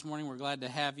This morning we're glad to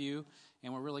have you,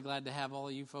 and we're really glad to have all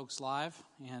of you folks live.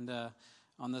 And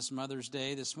on this Mother's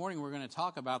Day, this morning we're going to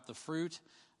talk about the fruit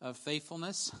of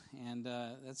faithfulness, and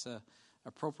that's a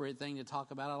appropriate thing to talk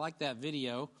about. I like that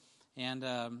video, and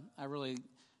I really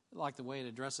like the way it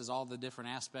addresses all the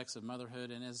different aspects of motherhood.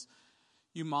 And as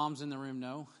you moms in the room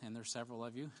know, and there's several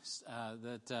of you,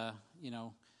 that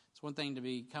it's one thing to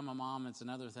become a mom. It's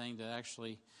another thing to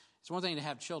actually. It's one thing to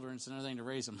have children. It's another thing to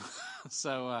raise them.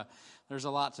 So there's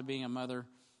a lot to being a mother,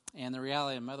 and the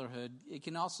reality of motherhood. It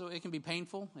can be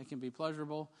painful. It can be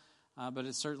pleasurable, but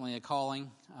it's certainly a calling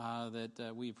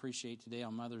that we appreciate today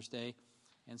on Mother's Day.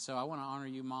 And so I want to honor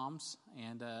you, moms,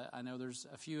 and I know there's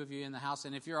a few of you in the house.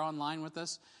 And if you're online with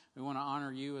us, we want to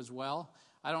honor you as well.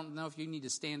 I don't know if you need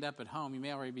to stand up at home. You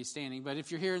may already be standing, but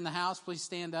if you're here in the house, please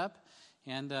stand up.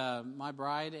 And my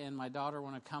bride and my daughter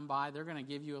want to come by. They're going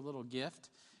to give you a little gift.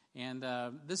 And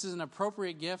this is an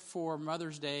appropriate gift for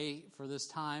Mother's Day for this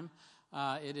time.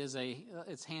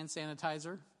 It's hand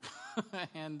sanitizer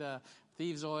and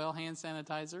Thieves Oil hand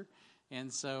sanitizer.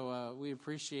 And so we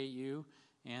appreciate you.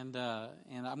 And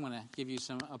I'm going to give you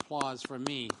some applause from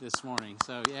me this morning.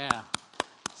 So yeah,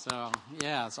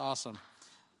 it's awesome.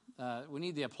 We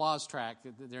need the applause track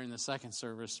during the second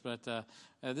service, but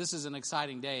this is an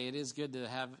exciting day. It is good to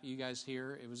have you guys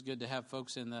here. It was good to have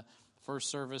folks in the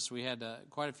first service. We had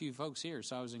quite a few folks here,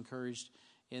 so I was encouraged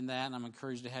in that, and I'm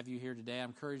encouraged to have you here today. I'm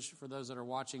encouraged for those that are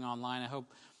watching online. I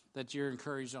hope that you're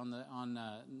encouraged on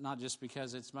not just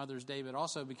because it's Mother's Day, but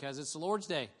also because it's the Lord's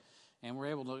Day, and we're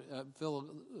able to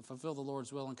fulfill the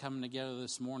Lord's will in coming together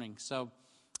this morning. So,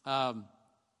 and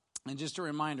just a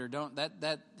reminder,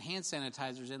 that hand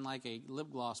sanitizer is in like a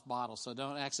lip gloss bottle, so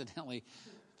don't accidentally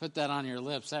put that on your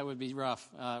lips. That would be rough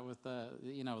with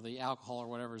the alcohol or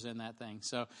whatever's in that thing.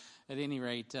 So at any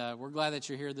rate, we're glad that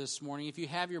you're here this morning. If you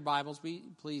have your Bibles,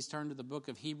 please turn to the book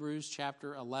of Hebrews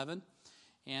chapter 11.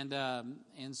 And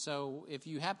so if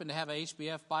you happen to have a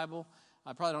HBF Bible,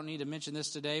 I probably don't need to mention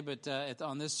this today, but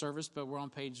on this service, but we're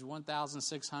on page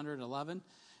 1611.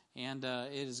 And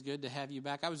it is good to have you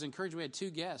back. I was encouraged. We had two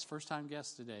guests, first-time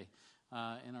guests today.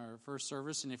 In our first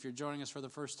service. And if you're joining us for the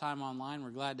first time online, we're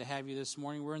glad to have you this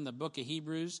morning. We're in the book of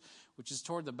Hebrews, which is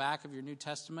toward the back of your New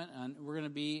Testament, and we're going to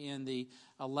be in the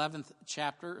 11th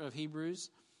chapter of Hebrews.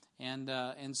 And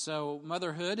so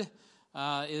motherhood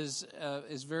is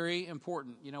very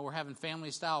important. You know, we're having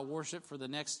family-style worship for the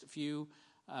next few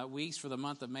weeks for the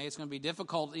month of May. It's going to be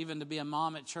difficult even to be a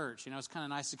mom at church. You know, it's kind of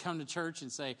nice to come to church and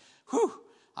say, whew,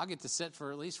 I'll get to sit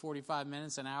for at least 45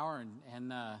 minutes, an hour,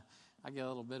 and I get a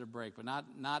little bit of break, but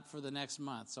not for the next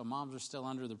month. So moms are still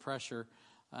under the pressure.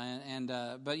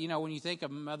 But you know, when you think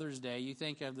of Mother's Day, you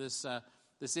think of this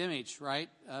image, right,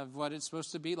 of what it's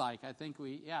supposed to be like. I think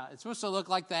it's supposed to look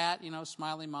like that, you know,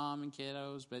 smiley mom and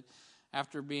kiddos. But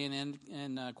after being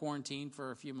in quarantine for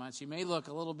a few months, you may look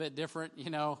a little bit different, you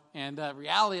know. And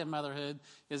reality of motherhood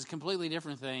is a completely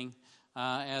different thing.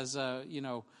 It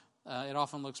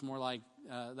often looks more like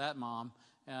that mom.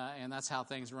 And that's how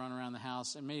things run around the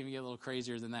house, and maybe even get a little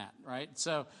crazier than that, right?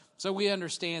 So we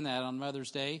understand that on Mother's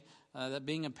Day, that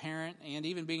being a parent and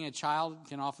even being a child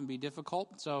can often be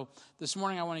difficult. So this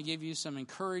morning I want to give you some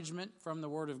encouragement from the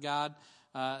Word of God,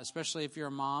 especially if you're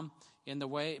a mom,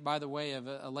 by the way of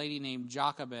a lady named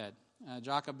Jochebed.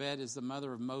 Jochebed is the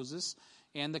mother of Moses,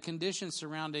 and the conditions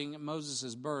surrounding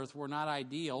Moses' birth were not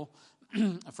ideal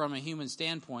from a human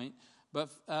standpoint, but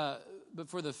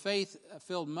for the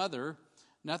faith-filled mother,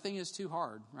 nothing is too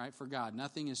hard, right, for God.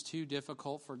 Nothing is too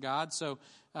difficult for God. So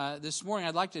this morning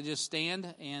I'd like to just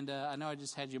stand, and I know I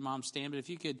just had your mom stand, but if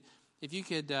you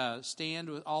could stand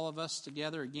with all of us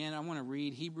together again, I want to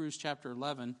read Hebrews chapter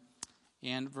 11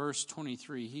 and verse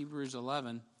 23. Hebrews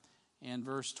 11 and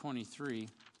verse 23.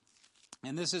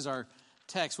 And this is our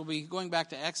text. We'll be going back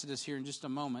to Exodus here in just a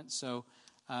moment. So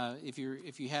if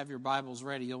you have your Bibles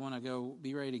ready, you'll want to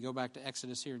be ready to go back to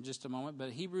Exodus here in just a moment.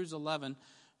 But Hebrews 11,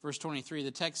 verse 23,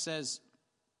 the text says,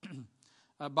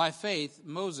 by faith,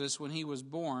 Moses, when he was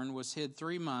born, was hid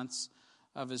 3 months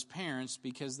of his parents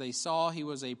because they saw he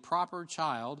was a proper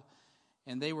child,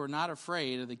 and they were not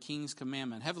afraid of the king's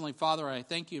commandment. Heavenly Father, I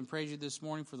thank you and praise you this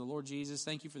morning for the Lord Jesus.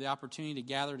 Thank you for the opportunity to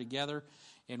gather together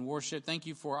and worship. Thank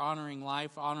you for honoring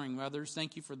life, honoring mothers.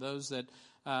 Thank you for those that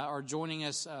are joining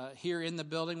us here in the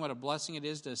building. What a blessing it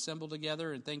is to assemble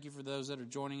together, and thank you for those that are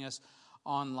joining us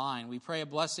online. We pray a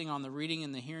blessing on the reading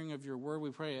and the hearing of your word.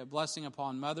 We pray a blessing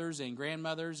upon mothers and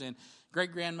grandmothers and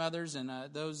great-grandmothers and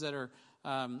those that are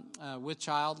with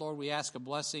child. Lord, we ask a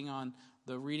blessing on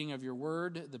the reading of your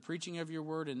word, the preaching of your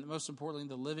word, and most importantly,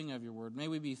 the living of your word. May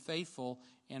we be faithful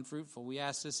and fruitful. We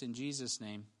ask this in Jesus'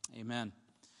 name. Amen.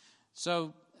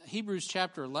 So Hebrews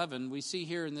chapter 11, we see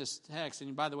here in this text,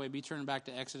 and by the way, be turning back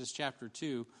to Exodus chapter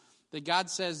 2, that God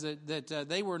says that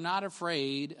they were not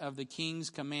afraid of the king's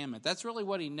commandment. That's really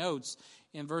what he notes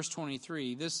in verse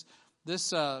 23.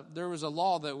 There was a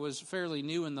law that was fairly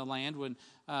new in the land when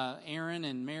Aaron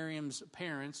and Miriam's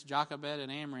parents, Jochebed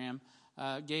and Amram,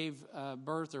 gave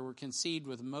birth or were conceived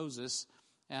with Moses.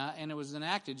 And it was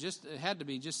enacted it had to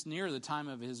be just near the time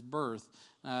of his birth.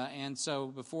 And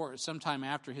so sometime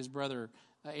after his brother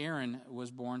Aaron was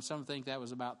born. Some think that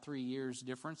was about 3 years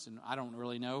difference, and I don't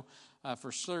really know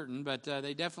for certain, but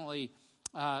they definitely,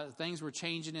 things were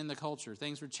changing in the culture.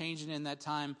 Things were changing in that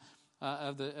time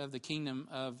of the kingdom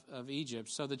of Egypt.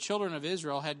 So the children of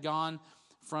Israel had gone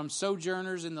from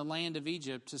sojourners in the land of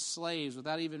Egypt to slaves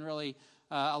without even really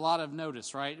a lot of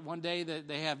notice, right? One day that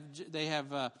they have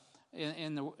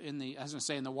in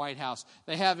the White House.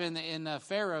 They have in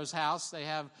Pharaoh's house, they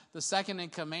have the second in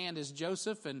command is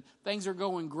Joseph, and things are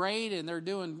going great, and they're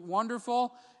doing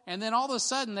wonderful. And then all of a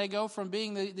sudden, they go from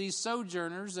being these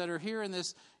sojourners that are here in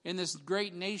this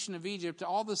great nation of Egypt to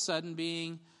all of a sudden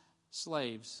being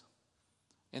slaves.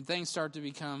 And things start to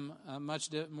become much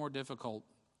more difficult.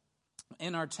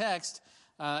 In our text,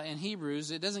 in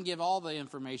Hebrews, it doesn't give all the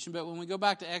information, but when we go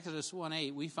back to Exodus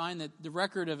 1:8, we find that the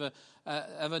record of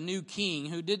a new king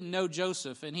who didn't know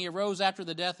Joseph, and he arose after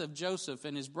the death of Joseph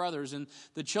and his brothers, and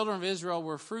the children of Israel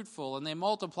were fruitful, and they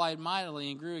multiplied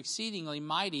mightily and grew exceedingly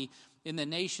mighty in the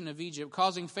nation of Egypt,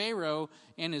 causing Pharaoh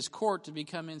and his court to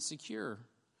become insecure.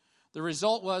 The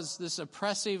result was this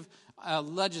oppressive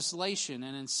legislation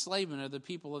and enslavement of the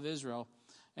people of Israel.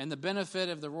 And the benefit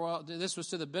of this was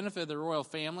to the benefit of the royal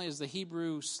family as the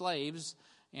Hebrew slaves,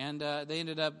 and they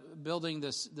ended up building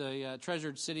the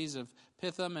treasured cities of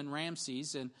Pithom and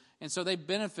Ramses, and so they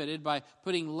benefited by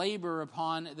putting labor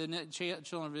upon the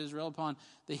children of Israel, upon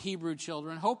the Hebrew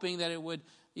children, hoping that it would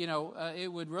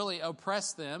really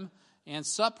oppress them and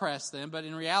suppress them. But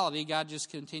in reality, God just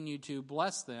continued to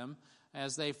bless them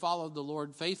as they followed the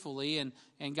Lord faithfully, and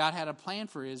God had a plan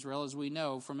for Israel, as we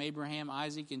know, from Abraham,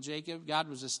 Isaac, and Jacob. God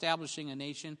was establishing a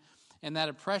nation, and that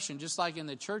oppression, just like in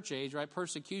the church age, right,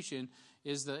 persecution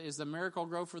is the miracle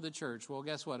grow for the church. Well,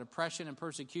 guess what? Oppression and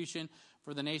persecution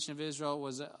for the nation of Israel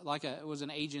was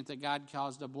an agent that God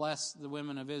caused to bless the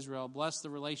women of Israel, bless the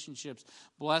relationships,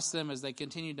 bless them as they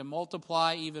continued to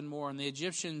multiply even more. And the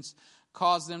Egyptians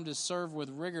caused them to serve with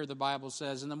rigor, the Bible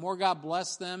says. And the more God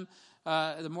blessed them,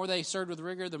 the more they served with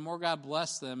rigor, the more God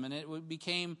blessed them. And it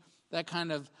became that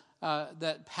kind of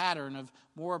that pattern of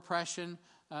more oppression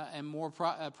and more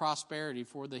prosperity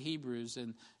for the Hebrews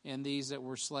and these that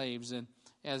were slaves, and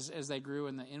as they grew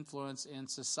in the influence in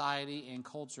society and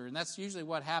culture. And that's usually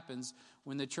what happens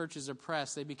when the church is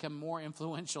oppressed. They become more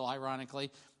influential, ironically,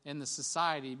 in the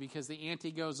society, because the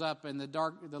ante goes up and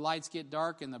the lights get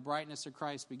dark and the brightness of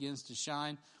Christ begins to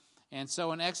shine. And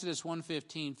so in Exodus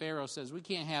 1:15, Pharaoh says, we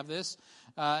can't have this.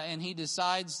 And he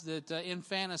decides that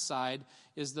infanticide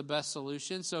is the best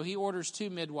solution. So he orders 2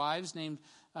 midwives named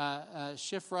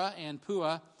Shiphrah and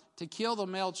Puah to kill the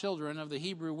male children of the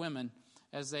Hebrew women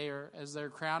as they're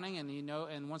crowning.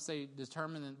 And once they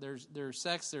determine that their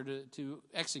sex, they're to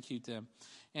execute them.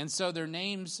 And so their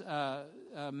names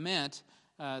meant,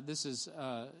 this is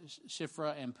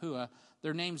Shiphrah and Puah,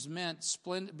 their names meant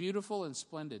beautiful and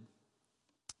splendid.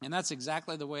 And that's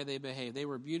exactly the way they behaved. They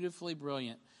were beautifully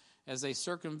brilliant as they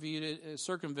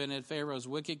circumvented Pharaoh's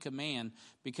wicked command,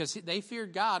 because they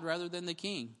feared God rather than the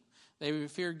king. They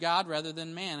feared God rather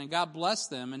than man, and God blessed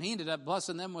them. And He ended up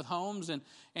blessing them with homes, and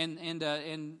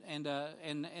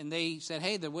they said,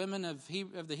 "Hey, the women of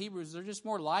the Hebrews, they're just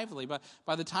more lively. But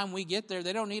by the time we get there,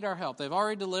 they don't need our help. They've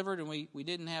already delivered, and we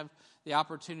didn't have the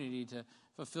opportunity to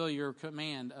fulfill your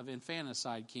command of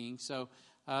infanticide, king." So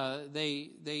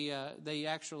they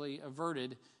actually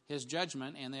averted His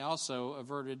judgment, and they also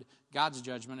averted God's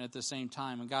judgment at the same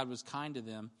time, and God was kind to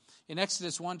them. In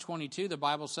Exodus 1:22, the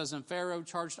Bible says, "And Pharaoh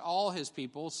charged all his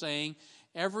people, saying,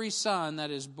 Every son that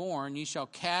is born ye shall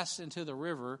cast into the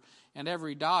river, and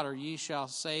every daughter ye shall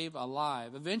save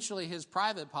alive." Eventually, his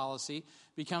private policy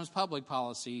becomes public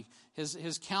policy.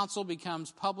 His counsel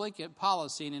becomes public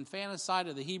policy, and infanticide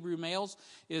of the Hebrew males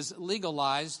is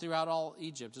legalized throughout all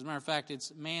Egypt. As a matter of fact,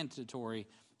 it's mandatory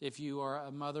if you are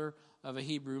a mother of a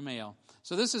Hebrew male.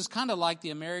 So this is kind of like the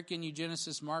American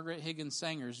eugenicist Margaret Higgins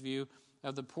Sanger's view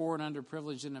of the poor and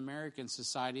underprivileged in American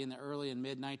society in the early and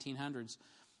mid-1900s.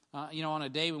 On a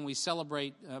day when we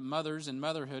celebrate mothers and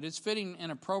motherhood, it's fitting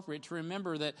and appropriate to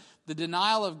remember that the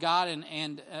denial of God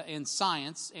and in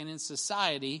science and in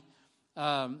society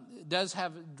does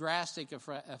have drastic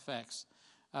effects.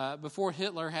 Before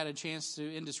Hitler had a chance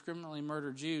to indiscriminately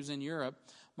murder Jews in Europe,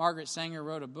 Margaret Sanger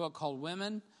wrote a book called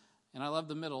Women, and I love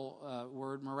the middle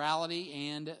word, morality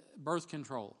and birth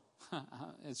control.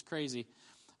 It's crazy.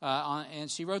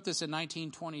 And she wrote this in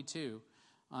 1922.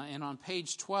 And on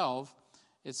page 12,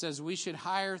 it says, we should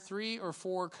hire 3 or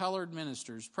 4 colored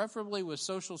ministers, preferably with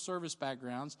social service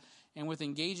backgrounds and with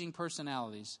engaging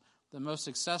personalities. The most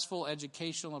successful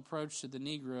educational approach to the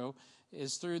Negro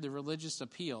is through the religious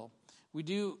appeal. We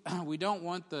don't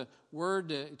want the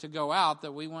word to go out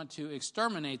that we want to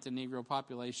exterminate the Negro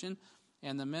population,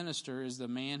 and the minister is the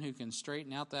man who can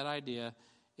straighten out that idea,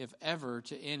 if ever,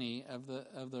 to any of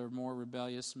the more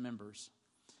rebellious members.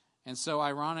 And so,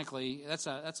 ironically,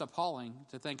 that's appalling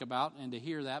to think about and to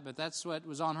hear that, but that's what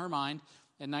was on her mind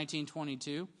in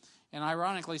 1922. And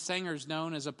ironically, Sanger's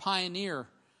known as a pioneer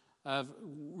of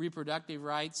reproductive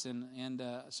rights and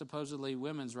supposedly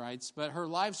women's rights, but her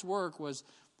life's work was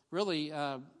really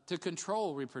to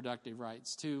control reproductive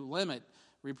rights, to limit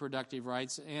reproductive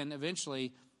rights, and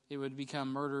eventually it would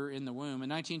become murder in the womb. In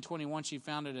 1921, she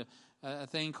founded a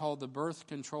thing called the Birth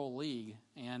Control League,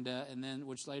 and then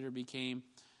which later became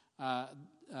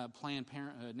Planned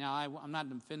Parenthood. Now, I'm not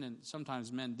defending.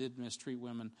 Sometimes men did mistreat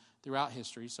women throughout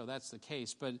history, so that's the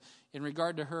case. But in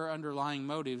regard to her underlying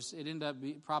motives, it ended up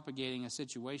propagating a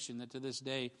situation that to this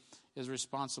day is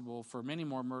responsible for many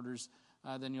more murders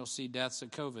than you'll see deaths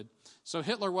of COVID. So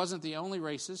Hitler wasn't the only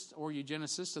racist or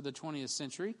eugenicist of the 20th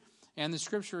century, and the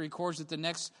scripture records that the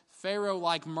next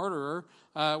Pharaoh-like murderer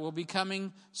will be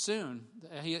coming soon.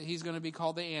 He's going to be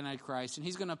called the Antichrist, and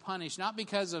he's going to punish not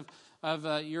because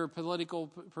of your political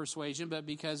persuasion, but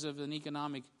because of an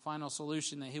economic final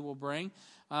solution that he will bring.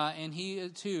 And he,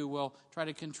 too, will try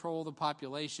to control the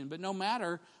population. But no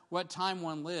matter what time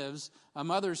one lives, a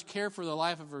mother's care for the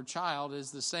life of her child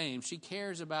is the same. She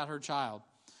cares about her child.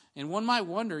 And one might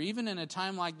wonder, even in a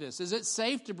time like this, is it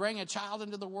safe to bring a child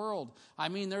into the world? I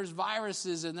mean, there's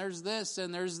viruses, and there's this,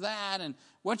 and there's that, and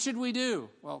what should we do?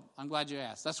 Well, I'm glad you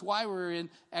asked. That's why we're in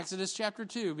Exodus chapter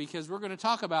 2, because we're going to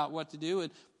talk about what to do,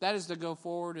 and that is to go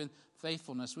forward in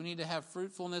faithfulness. We need to have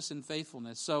fruitfulness and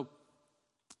faithfulness. So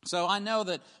I know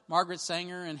that Margaret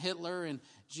Sanger and Hitler and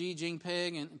Xi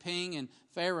Jinping and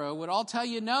Pharaoh would all tell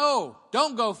you, no,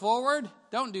 don't go forward.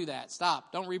 Don't do that.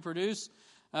 Stop. Don't reproduce.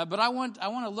 But I want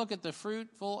to look at the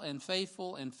fruitful and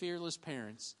faithful and fearless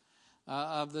parents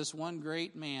of this one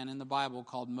great man in the Bible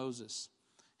called Moses.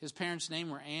 His parents'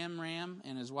 names were Amram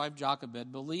and his wife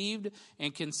Jochebed, believed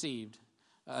and conceived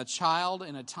a child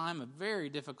in a time of very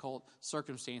difficult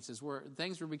circumstances where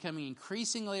things were becoming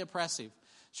increasingly oppressive.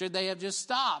 Should they have just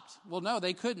stopped? Well, no,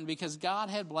 they couldn't, because God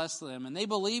had blessed them, and they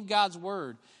believed God's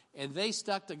word, and they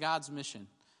stuck to God's mission.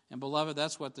 And beloved,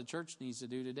 that's what the church needs to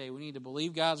do today. We need to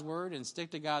believe God's word and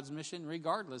stick to God's mission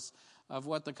regardless of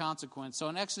what the consequence. So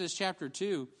in Exodus chapter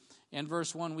 2 and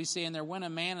verse 1, we see, and there went a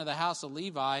man of the house of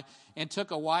Levi and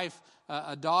took a wife,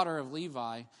 a daughter of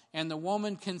Levi. And the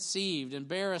woman conceived and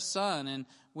bare a son. And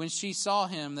when she saw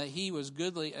him that he was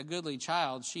a goodly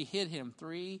child, she hid him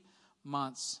 3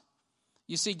 months.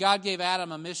 You see, God gave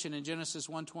Adam a mission in Genesis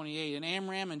 1:28, and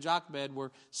Amram and Jochebed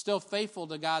were still faithful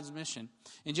to God's mission.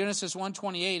 In Genesis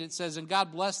 1:28, it says, and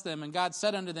God blessed them, and God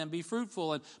said unto them, be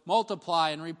fruitful and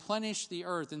multiply and replenish the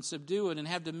earth and subdue it and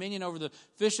have dominion over the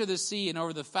fish of the sea and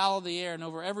over the fowl of the air and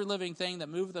over every living thing that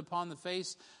moveth upon the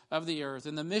face of the earth.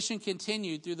 And the mission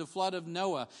continued through the flood of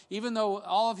Noah. Even though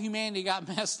all of humanity got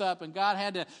messed up and God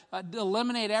had to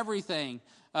eliminate everything,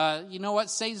 you know what?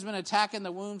 Satan's been attacking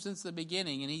the womb since the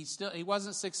beginning, and he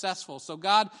wasn't successful. So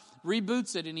God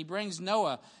reboots it, and he brings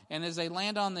Noah, and as they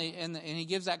land on and he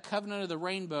gives that covenant of the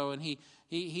rainbow, and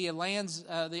he lands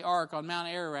the ark on Mount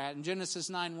Ararat. In Genesis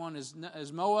 9:1,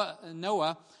 as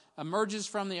Noah emerges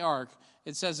from the ark,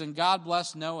 it says, and God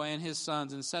blessed Noah and his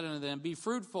sons and said unto them, be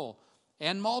fruitful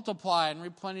and multiply and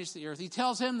replenish the earth. He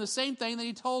tells him the same thing that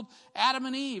he told Adam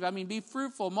and Eve. I mean, be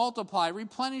fruitful, multiply,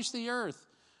 replenish the earth.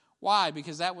 Why?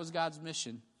 Because that was God's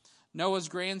mission. Noah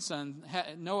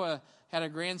had a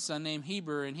grandson named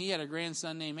Heber, and he had a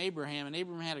grandson named Abraham, and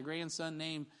Abraham had a grandson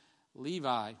named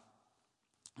Levi,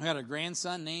 who had a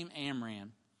grandson named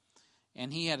Amram,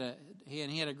 and he had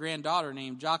a granddaughter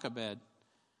named Jochebed.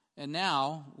 And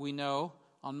now we know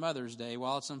on Mother's Day,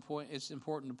 while it's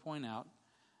important to point out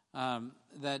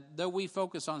that though we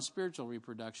focus on spiritual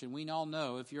reproduction, we all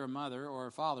know, if you're a mother or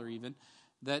a father even,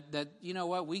 that you know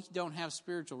what, we don't have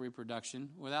spiritual reproduction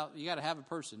without, you got to have a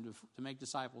person to make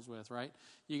disciples with, right?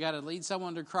 You got to lead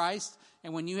someone to Christ,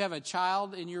 and when you have a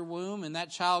child in your womb and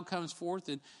that child comes forth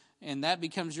and that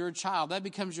becomes your child, that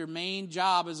becomes your main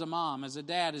job as a mom, as a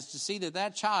dad, is to see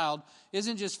that child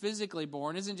isn't just physically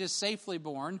born, isn't just safely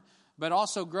born, but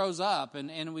also grows up,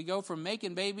 and we go from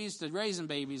making babies to raising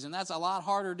babies, and that's a lot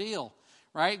harder deal.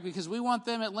 right? Because we want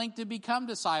them at Link to become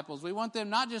disciples. We want them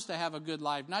not just to have a good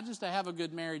life, not just to have a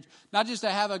good marriage, not just to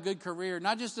have a good career,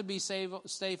 not just to be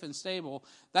safe and stable.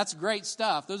 That's great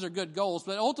stuff. Those are good goals.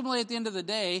 But ultimately, at the end of the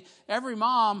day, every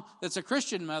mom that's a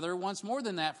Christian mother wants more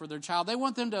than that for their child. They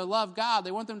want them to love God.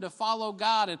 They want them to follow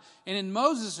God. And in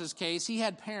Moses' case, he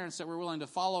had parents that were willing to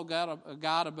follow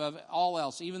God above all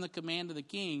else, even the command of the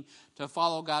king to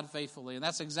follow God faithfully. And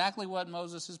that's exactly what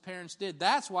Moses' parents did.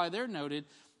 That's why they're noted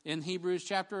in Hebrews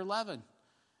chapter 11.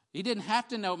 He didn't have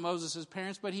to know Moses'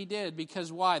 parents, but he did.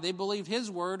 Because why? They believed his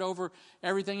word over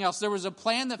everything else. There was a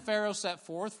plan that Pharaoh set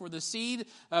forth for the seed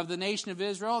of the nation of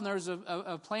Israel, and there was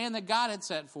a plan that God had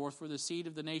set forth for the seed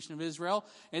of the nation of Israel,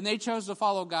 and they chose to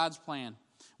follow God's plan.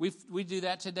 We do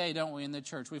that today, don't we, in the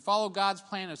church? We follow God's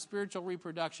plan of spiritual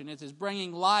reproduction. It is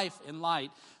bringing life and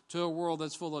light to a world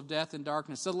that's full of death and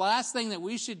darkness. The last thing that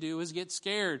we should do is get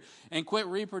scared and quit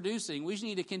reproducing. We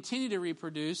need to continue to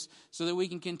reproduce so that we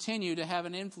can continue to have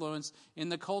an influence in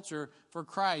the culture for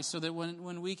Christ, so that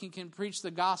when we can preach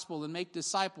the gospel and make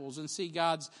disciples and see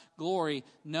God's glory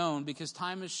known, because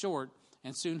time is short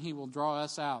and soon he will draw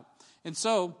us out. And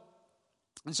so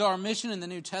our mission in the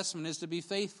New Testament is to be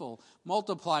faithful,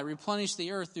 multiply, replenish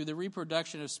the earth through the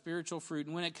reproduction of spiritual fruit.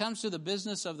 And when it comes to the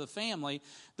business of the family,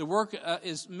 the work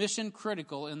is mission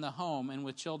critical in the home and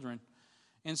with children.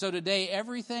 And so today,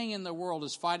 everything in the world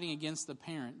is fighting against the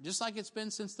parent, just like it's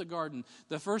been since the garden.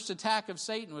 The first attack of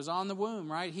Satan was on the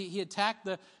womb, right? He attacked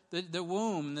the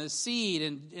womb, the seed,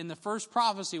 and the first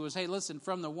prophecy was, hey, listen,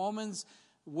 from the woman's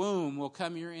womb will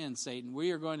come your end, Satan. We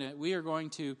are going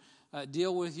to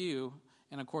deal with you.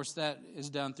 And, of course, that is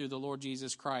done through the Lord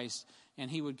Jesus Christ. And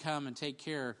he would come and take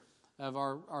care of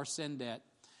our sin debt.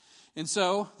 And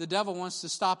so the devil wants to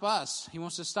stop us. He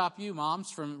wants to stop you,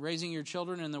 moms, from raising your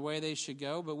children in the way they should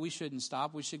go. But we shouldn't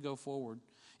stop. We should go forward.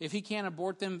 If he can't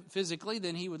abort them physically,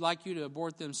 then he would like you to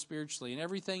abort them spiritually. And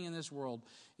everything in this world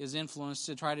is influenced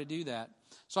to try to do that.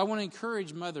 So I want to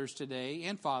encourage mothers today,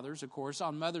 and fathers, of course,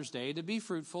 on Mother's Day, to be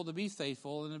fruitful, to be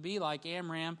faithful, and to be like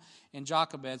Amram and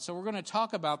Jochebed. So we're going to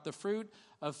talk about the fruit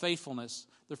of faithfulness,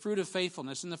 the fruit of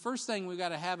faithfulness. And the first thing we've got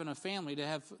to have in a family to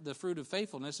have the fruit of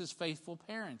faithfulness is faithful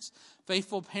parents.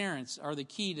 Faithful parents are the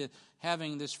key to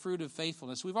having this fruit of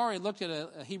faithfulness. We've already looked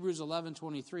at Hebrews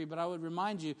 11:23, but I would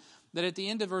remind you that at the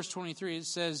end of verse 23, it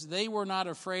says, they were not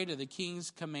afraid of the king's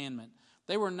commandment.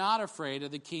 They were not afraid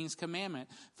of the king's commandment.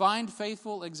 Find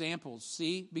faithful examples,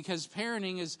 see, because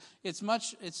parenting is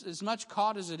as much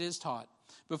caught as it is taught.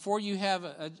 Before you have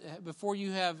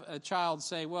a child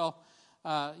say, well,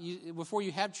 before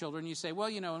you have children, you say,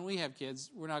 well, when we have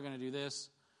kids, we're not going to do this.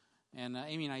 And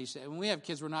Amy and I used to say, when we have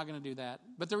kids, we're not going to do that.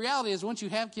 But the reality is, once you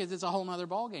have kids, it's a whole other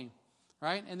ballgame,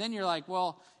 right? And then you're like,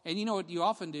 well, and you know what you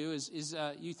often do is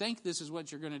you think this is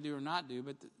what you're going to do or not do,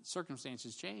 but the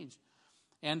circumstances change.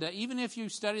 And even if you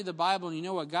study the Bible and you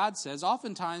know what God says,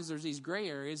 oftentimes there's these gray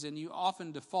areas, and you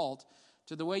often default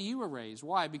to the way you were raised.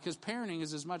 Why? Because parenting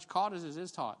is as much caught as it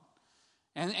is taught.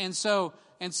 And so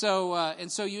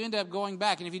you end up going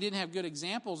back. And if you didn't have good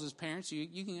examples as parents,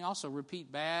 you can also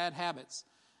repeat bad habits.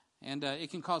 And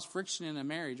it can cause friction in a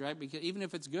marriage, right? Because even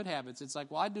if it's good habits, it's like,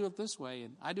 well, I do it this way,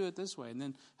 and I do it this way. And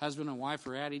then husband and wife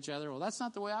are at each other. Well, that's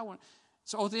not the way I want.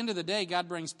 So at the end of the day, God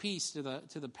brings peace to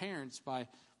the parents by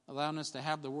allowing us to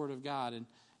have the Word of God.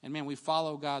 And man, we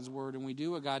follow God's Word, and we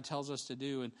do what God tells us to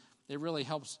do. And it really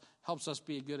helps us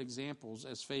be good examples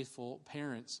as faithful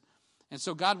parents. And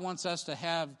so God wants us to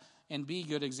have and be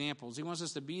good examples. He wants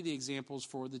us to be the examples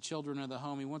for the children of the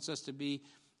home. He wants us to be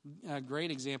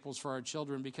great examples for our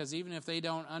children, because even if they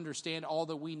don't understand all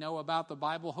that we know about the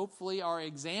Bible, hopefully our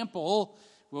example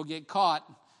will get caught.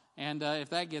 And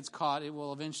if that gets caught, it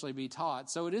will eventually be taught.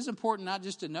 So it is important not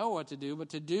just to know what to do, but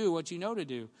to do what you know to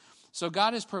do. So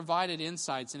God has provided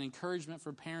insights and encouragement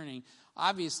for parenting,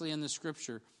 obviously in the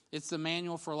Scripture. It's the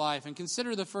manual for life. And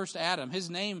consider the first Adam. His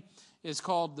name is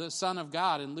called the Son of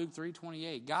God in Luke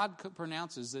 3:28. God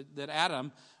pronounces that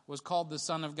Adam was called the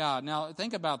Son of God. Now,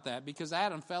 think about that, because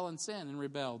Adam fell in sin and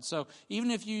rebelled. So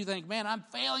even if you think, man, I'm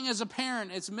failing as a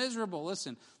parent, it's miserable.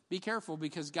 Listen, be careful,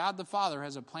 because God the Father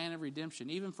has a plan of redemption,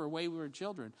 even for wayward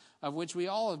children, of which we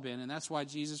all have been. And that's why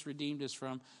Jesus redeemed us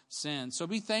from sin. So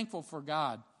be thankful for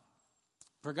God,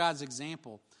 for God's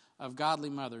example of godly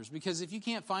mothers. Because if you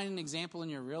can't find an example in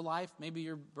your real life, maybe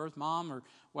your birth mom or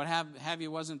what have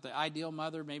you wasn't the ideal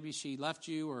mother, maybe she left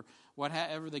you or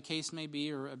whatever the case may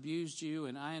be, or abused you,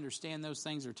 and I understand those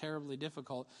things are terribly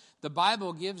difficult. The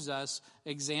Bible gives us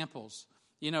examples.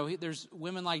 There's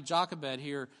women like Jochebed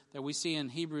here that we see in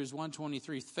Hebrews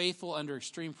 1:23, faithful under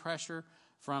extreme pressure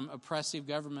from oppressive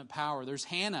government power. There's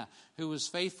Hannah, who was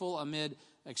faithful amid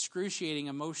excruciating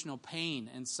emotional pain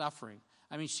and suffering.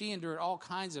 I mean, she endured all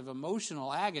kinds of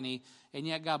emotional agony, and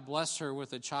yet God blessed her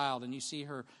with a child. And you see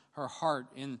her heart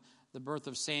in the birth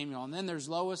of Samuel. And then there's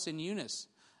Lois and Eunice.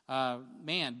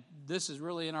 Man, this is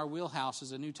really in our wheelhouse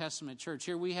as a New Testament church.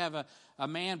 Here we have a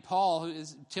man, Paul,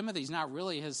 Timothy's not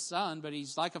really his son, but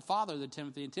he's like a father to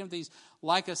Timothy, and Timothy's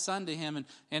like a son to him.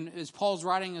 And as Paul's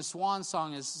writing his swan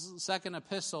song, his second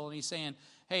epistle, and he's saying,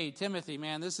 hey, Timothy,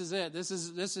 man, this is it. This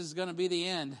is going to be the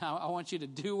end. I want you to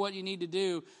do what you need to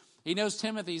do. He knows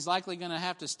Timothy's likely going to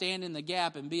have to stand in the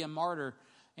gap and be a martyr.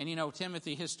 And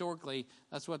Timothy, historically,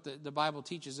 that's what the Bible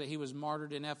teaches, that he was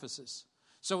martyred in Ephesus.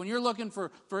 So when you're looking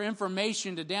for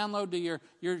information to download to your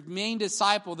main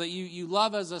disciple that you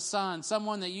love as a son,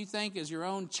 someone that you think is your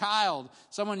own child,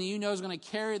 someone that you know is going to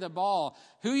carry the ball,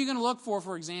 who are you going to look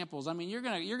for examples? I mean, you're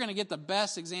going to get the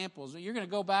best examples. You're going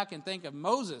to go back and think of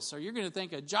Moses, or you're going to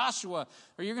think of Joshua,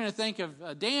 or you're going to think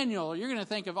of Daniel, or you're going to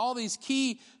think of all these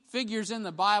key figures in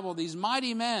the Bible, these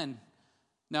mighty men.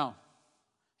 No.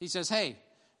 He says, hey,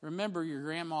 remember your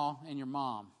grandma and your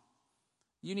mom.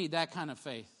 You need that kind of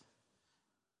faith,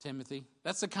 Timothy.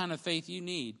 That's the kind of faith you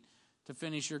need to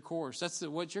finish your course. That's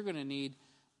what you're going to need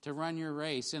to run your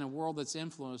race in a world that's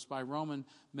influenced by Roman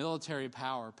military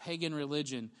power, pagan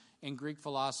religion, and Greek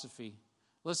philosophy.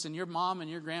 Listen, your mom and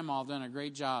your grandma have done a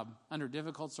great job under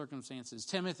difficult circumstances.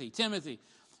 Timothy,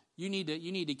 you need to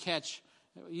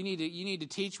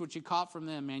teach what you caught from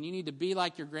them, man. You need to be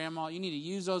like your grandma. You need to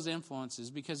use those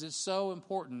influences because it's so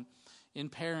important in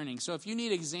parenting. So if you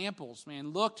need examples,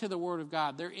 man, look to the Word of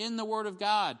God. They're in the Word of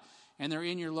God, and they're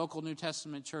in your local New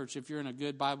Testament church if you're in a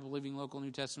good Bible-believing local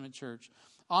New Testament church.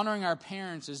 Honoring our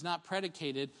parents is not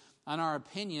predicated on our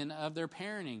opinion of their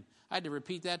parenting. I had to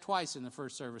repeat that twice in the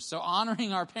first service. So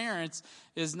honoring our parents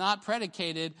is not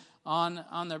predicated on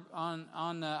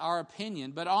our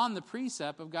opinion, but on the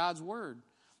precept of God's Word.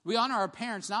 We honor our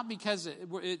parents not because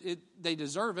they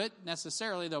deserve it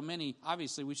necessarily, though many,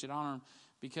 obviously, we should honor them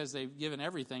because they've given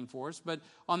everything for us. But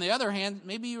on the other hand,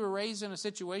 maybe you were raised in a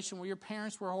situation where your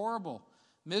parents were horrible,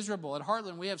 miserable. At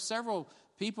Heartland, we have several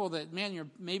people that, man,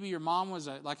 maybe your mom was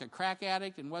like a crack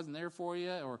addict and wasn't there for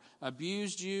you, or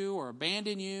abused you, or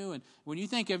abandoned you. And when you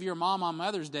think of your mom on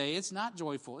Mother's Day, it's not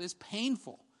joyful. It's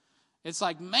painful. It's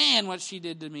like, man, what she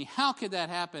did to me. How could that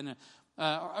happen?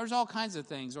 There's all kinds of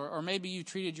things. Or maybe you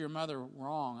treated your mother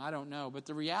wrong. I don't know. But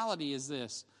the reality is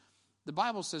this. The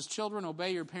Bible says, children,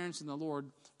 obey your parents in the Lord,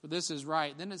 for this is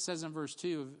right. Then it says in verse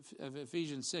 2 of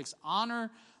Ephesians 6,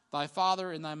 honor thy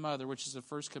father and thy mother, which is the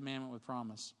first commandment with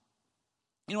promise.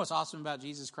 You know what's awesome about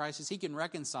Jesus Christ is he can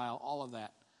reconcile all of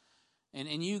that.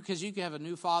 And you, because you can have a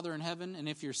new Father in heaven, and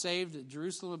if you're saved,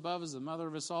 Jerusalem above is the mother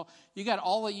of us all. You got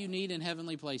all that you need in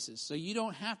heavenly places. So you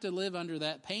don't have to live under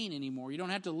that pain anymore. You don't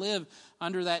have to live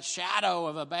under that shadow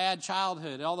of a bad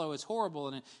childhood, although it's horrible,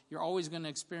 and you're always going to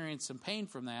experience some pain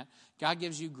from that. God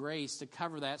gives you grace to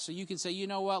cover that, so you can say, you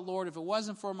know what, Lord, if it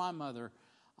wasn't for my mother,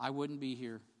 I wouldn't be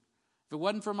here. If it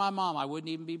wasn't for my mom, I wouldn't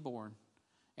even be born.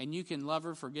 And you can love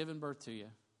her for giving birth to you,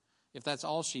 if that's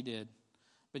all she did.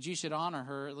 But you should honor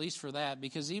her at least for that,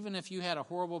 because even if you had a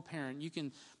horrible parent,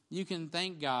 you can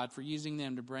thank God for using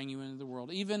them to bring you into the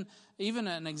world. Even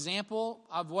an example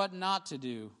of what not to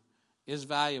do is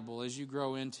valuable as you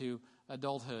grow into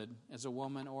adulthood as a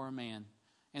woman or a man.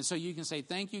 And so you can say,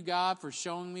 thank you, God, for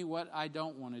showing me what I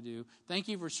don't want to do. Thank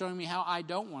you for showing me how I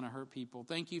don't want to hurt people.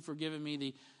 Thank you for giving me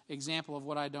the example of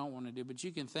what I don't want to do. But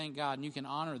you can thank God, and you can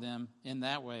honor them in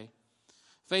that way.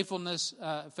 Faithfulness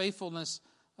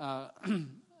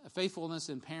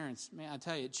in parents, man, I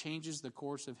tell you, it changes the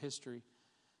course of history.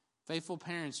 Faithful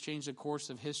parents change the course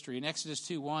of history. In Exodus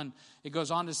 2:1, it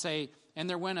goes on to say, and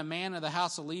there went a man of the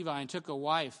house of Levi and took a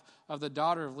wife of the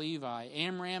daughter of Levi.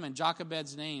 Amram and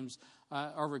Jochebed's names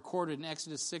are recorded in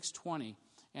Exodus 6:20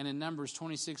 and in Numbers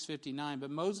 26:59. But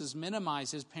Moses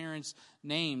minimized his parents'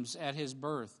 names at his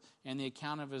birth and the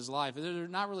account of his life. They're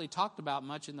not really talked about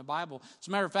much in the Bible. As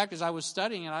a matter of fact, as I was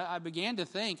studying it, I began to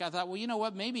think, I thought, well, you know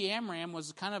what, maybe Amram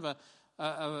was kind of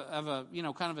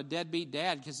a deadbeat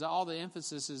dad, because all the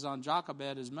emphasis is on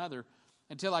Jochebed, his mother,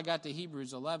 until I got to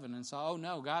Hebrews 11 and saw, oh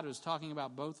no, God was talking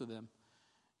about both of them.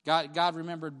 God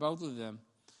remembered both of them.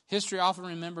 History often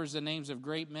remembers the names of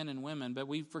great men and women, but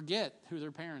we forget who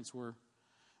their parents were.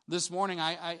 This morning,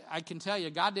 I can tell you,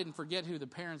 God didn't forget who the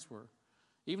parents were.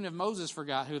 Even if Moses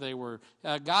forgot who they were,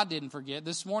 God didn't forget.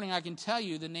 This morning, I cannot tell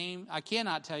you the name of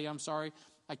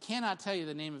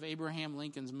Abraham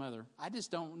Lincoln's mother. I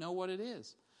just don't know what it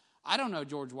is. I don't know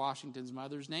George Washington's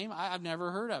mother's name. I've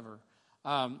never heard of her.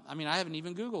 I haven't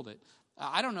even Googled it.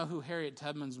 I don't know who Harriet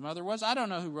Tubman's mother was. I don't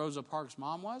know who Rosa Parks'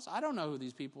 mom was. I don't know who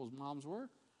these people's moms were.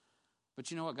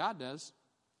 But you know what God does?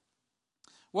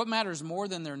 What matters more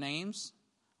than their names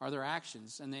are their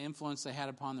actions and the influence they had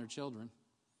upon their children.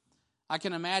 I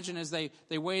can imagine as they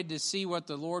waited to see what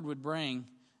the Lord would bring,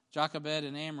 Jochebed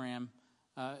and Amram,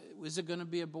 is it going to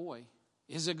be a boy?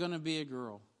 Is it going to be a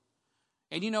girl?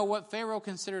 And you know what Pharaoh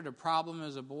considered a problem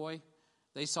as a boy,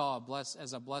 they saw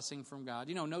as a blessing from God.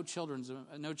 You know, no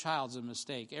child's a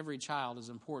mistake. Every child is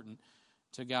important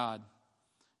to God.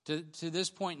 To this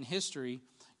point in history,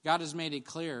 God has made it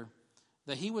clear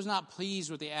that he was not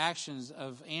pleased with the actions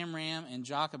of Amram and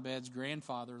Jochebed's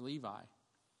grandfather, Levi.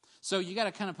 So you got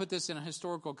to kind of put this in a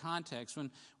historical context.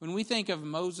 When we think of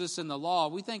Moses and the law,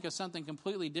 we think of something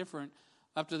completely different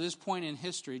up to this point in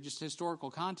history, just historical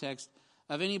context,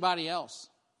 of anybody else.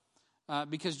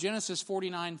 Because Genesis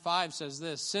 49:5 says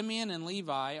this, Simeon and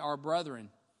Levi are brethren.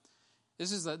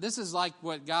 This is like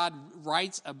what God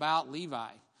writes about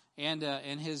Levi and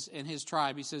his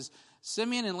tribe. He says,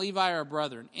 Simeon and Levi are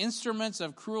brethren. Instruments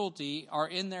of cruelty are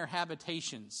in their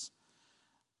habitations.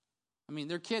 I mean,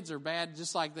 their kids are bad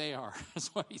just like they are.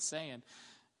 That's what he's saying.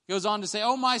 He goes on to say,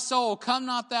 O my soul, come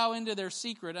not thou into their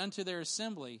secret, unto their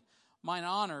assembly. Mine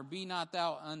honor, be not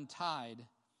thou untied.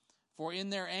 For in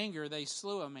their anger they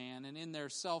slew a man, and in their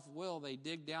self-will they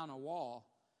digged down a wall.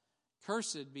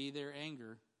 Cursed be their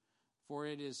anger, for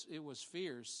it was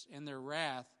fierce, and their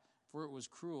wrath, for it was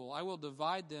cruel. I will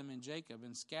divide them in Jacob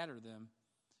and scatter them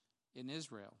in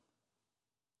Israel.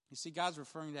 You see, God's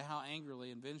referring to how angrily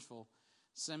and vengeful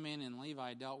Simeon and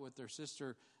Levi dealt with their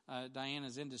sister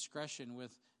Diana's indiscretion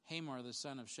with Hamor, the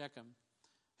son of Shechem,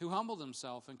 who humbled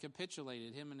himself and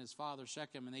capitulated, him and his father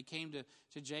Shechem. And they came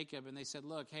to Jacob and they said,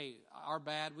 look, hey, our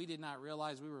bad. We did not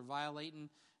realize we were violating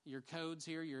your codes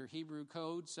here, your Hebrew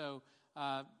code. So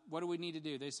what do we need to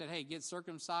do? They said, hey, get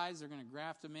circumcised. They're going to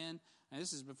graft them in. And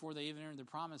this is before they even entered the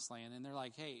promised land. And they're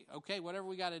like, hey, okay, whatever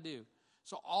we got to do.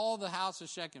 So all the house of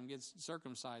Shechem gets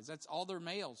circumcised. That's all their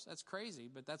males. That's crazy,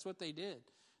 but that's what they did.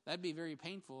 That'd be very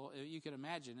painful, you could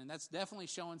imagine. And that's definitely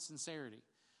showing sincerity.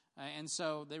 And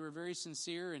so they were very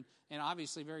sincere and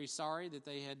obviously very sorry that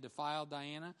they had defiled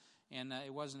Diana and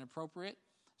it wasn't appropriate.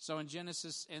 So in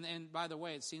Genesis, and by the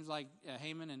way, it seems like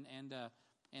Haman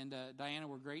and Diana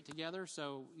were great together.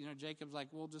 So, you know, Jacob's like,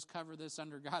 we'll just cover this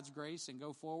under God's grace and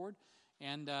go forward.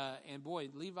 And boy,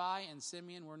 Levi and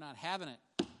Simeon were not having it.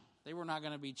 They were not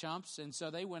going to be chumps. And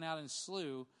so they went out and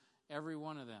slew every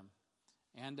one of them.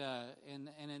 And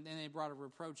they brought a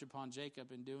reproach upon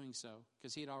Jacob in doing so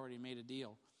because he had already made a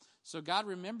deal. So God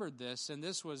remembered this, and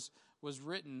this was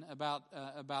written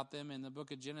about them in the book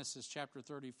of Genesis chapter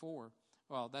 34.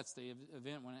 Well, that's the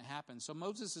event when it happened. So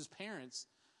Moses' parents,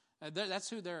 that's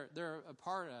who they're a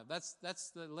part of. That's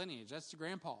the lineage. That's the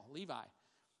grandpa, Levi.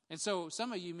 And so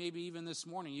some of you, maybe even this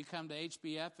morning, you come to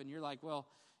HBF and you're like, well,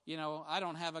 you know, I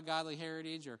don't have a godly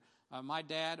heritage, or my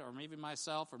dad, or maybe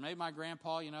myself, or maybe my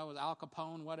grandpa, you know, with Al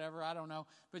Capone, whatever, I don't know.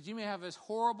 But you may have this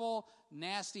horrible,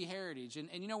 nasty heritage. And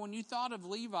you know, when you thought of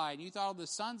Levi and you thought of the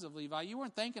sons of Levi, you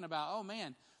weren't thinking about, oh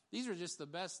man, these are just the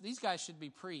best. These guys should be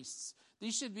priests.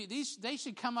 They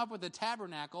should come up with a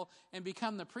tabernacle and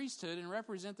become the priesthood and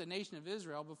represent the nation of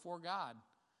Israel before God.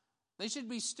 They should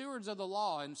be stewards of the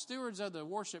law and stewards of the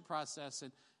worship process.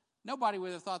 And nobody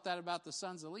would have thought that about the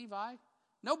sons of Levi.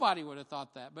 Nobody would have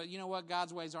thought that. But you know what?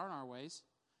 God's ways aren't our ways.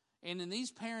 And in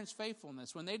these parents'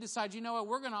 faithfulness, when they decide, you know what,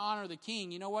 we're going to honor the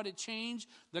king, you know what? It changed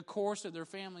the course of their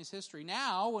family's history.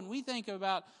 Now, when we think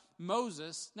about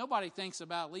Moses, nobody thinks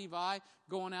about Levi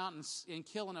going out and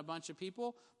killing a bunch of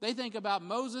people. They think about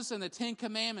Moses and the Ten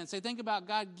Commandments. They think about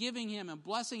God giving him and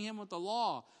blessing him with the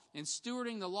law and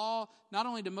stewarding the law, not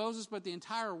only to Moses, but the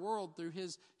entire world through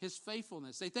his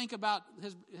faithfulness. They think about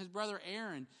his brother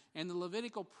Aaron and the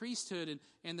Levitical priesthood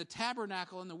and the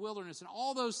tabernacle in the wilderness. And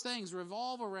all those things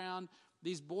revolve around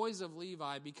these boys of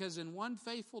Levi, because in one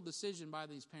faithful decision by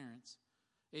these parents,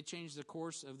 it changed the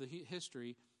course of the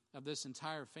history of this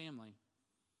entire family.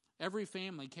 Every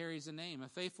family carries a name. A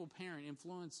faithful parent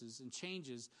influences and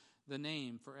changes the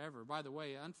name forever. By the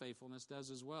way, unfaithfulness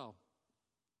does as well.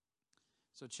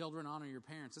 So children, honor your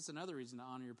parents. That's another reason to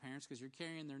honor your parents, because you're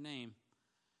carrying their name.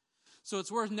 So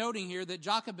it's worth noting here that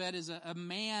Jochebed is a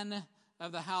man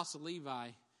of the house of Levi.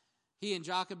 He and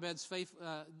Jochebed's faith,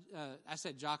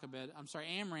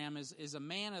 Amram is a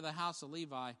man of the house of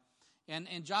Levi.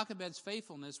 And Jochebed's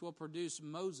faithfulness will produce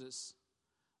Moses,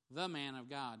 the man of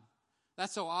God.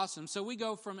 That's so awesome. So we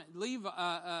go from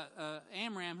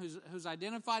Amram, who's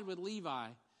identified with Levi,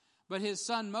 but his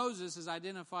son Moses is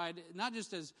identified not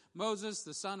just as Moses,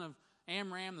 the son of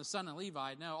Amram, the son of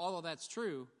Levi. No, all of that's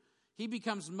true. He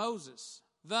becomes Moses,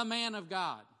 the man of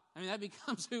God. I mean, that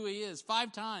becomes who he is.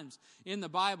 5 times in the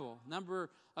Bible, number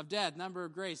of death, number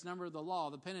of grace, number of the law,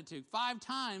 the Pentateuch. 5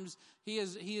 times he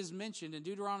is mentioned in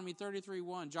Deuteronomy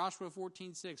 33:1, Joshua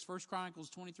 14:6, 1 Chronicles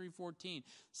 23:14,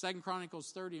 2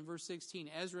 Chronicles 30 and verse 16,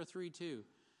 Ezra 3:2.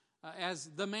 As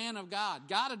the man of God.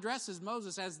 God addresses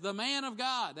Moses as the man of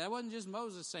God. That wasn't just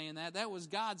Moses saying that. That was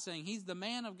God saying he's the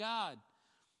man of God.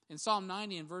 In Psalm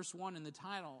 90 and verse 1, in the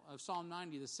title of Psalm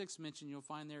 90, the 6th mention you'll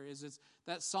find there is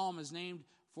that psalm is named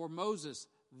for Moses,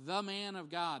 the man of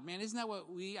God. Man, isn't that what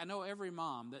I know every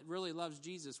mom that really loves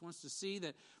Jesus wants to see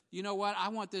that, you know what, I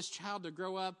want this child to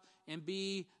grow up and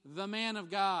be the man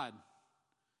of God.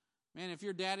 Man, if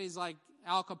your daddy's like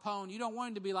Al Capone, you don't want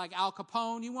him to be like Al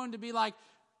Capone. You want him to be like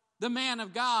the man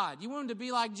of God. You want him to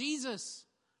be like Jesus.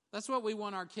 That's what we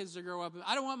want our kids to grow up.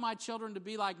 I don't want my children to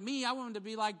be like me. I want them to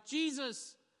be like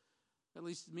Jesus. At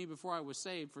least me before I was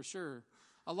saved, for sure.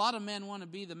 A lot of men want to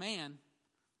be the man.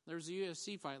 There was a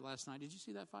UFC fight last night. Did you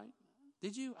see that fight?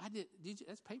 Did you? I did. Did you?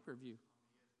 That's pay-per-view.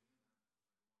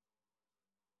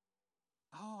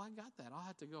 Oh, I got that. I'll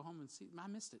have to go home and see. I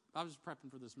missed it. I was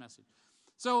prepping for this message.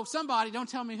 So somebody, don't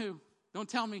tell me who. Don't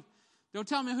tell me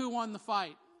who won the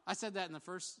fight. I said that in the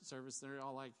first service. They're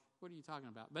all like, "What are you talking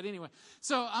about?" But anyway,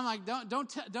 so I'm like,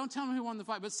 don't tell me who won the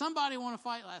fight. But somebody won a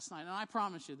fight last night, and I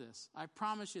promise you this.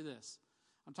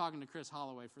 I'm talking to Chris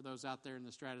Holloway for those out there in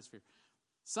the stratosphere.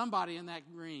 Somebody in that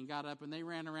ring got up and they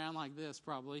ran around like this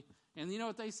probably. And you know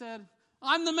what they said?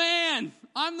 I'm the man.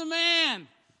 I'm the man.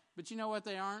 But you know what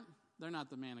they aren't? They're not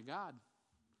the man of God.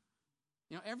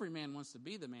 You know, every man wants to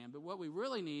be the man. But what we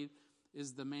really need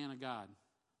is the man of God.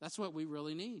 That's what we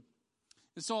really need.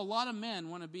 And so a lot of men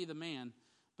want to be the man.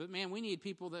 But man, we need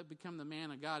people that become the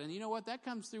man of God. And you know what? That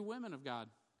comes through women of God.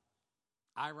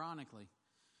 Ironically.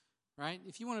 Right?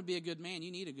 If you want to be a good man, you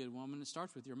need a good woman. It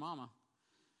starts with your mama.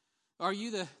 Are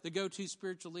you the go-to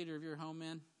spiritual leader of your home,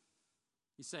 men?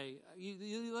 You say,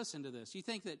 you listen to this. You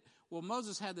think that, well,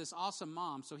 Moses had this awesome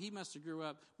mom, so he must have grew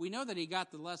up. We know that he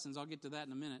got the lessons. I'll get to that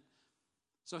in a minute.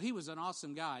 So he was an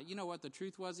awesome guy. You know what the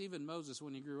truth was? Even Moses,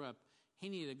 when he grew up, he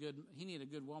needed a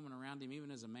good woman around him, even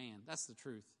as a man. That's the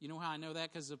truth. You know how I know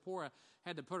that? Because Zipporah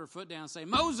had to put her foot down and say,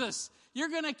 Moses, you're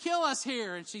going to kill us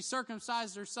here. And she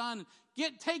circumcised her son.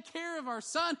 Take care of our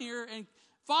son here and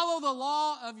follow the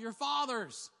law of your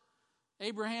fathers.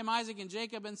 Abraham, Isaac, and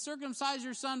Jacob, and circumcise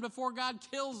your son before God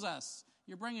kills us.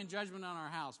 You're bringing judgment on our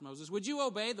house, Moses. Would you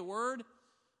obey the word?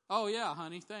 Oh, yeah,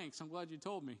 honey, thanks. I'm glad you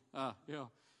told me.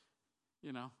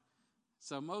 You know.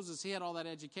 So Moses, he had all that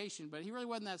education, but he really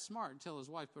wasn't that smart until his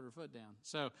wife put her foot down.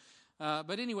 So,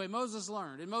 but anyway, Moses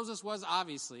learned. And Moses was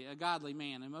obviously a godly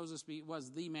man, and Moses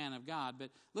was the man of God. But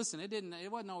listen,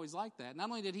 it wasn't always like that. Not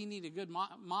only did he need a good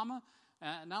mama,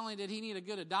 not only did he need a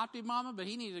good adoptive mama, but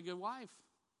he needed a good wife.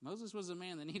 Moses was a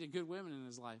man that needed good women in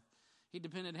his life. He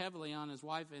depended heavily on his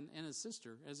wife and his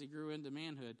sister as he grew into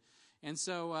manhood. And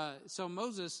so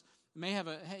Moses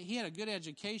he had a good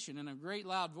education and a great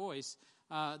loud voice,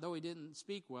 though he didn't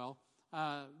speak well.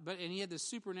 And he had this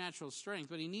supernatural strength,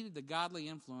 but he needed the godly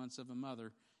influence of a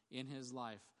mother in his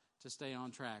life to stay on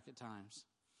track at times.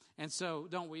 And so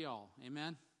don't we all?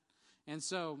 Amen? And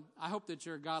so I hope that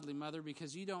you're a godly mother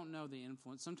because you don't know the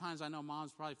influence. Sometimes I know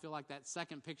moms probably feel like that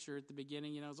second picture at the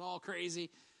beginning, it's all crazy.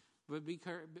 But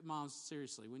moms,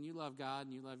 seriously, when you love God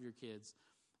and you love your kids,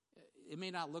 it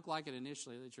may not look like it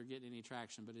initially that you're getting any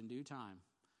traction, but in due time,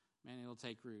 man, it'll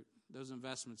take root. Those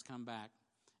investments come back.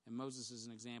 And Moses is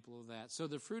an example of that. So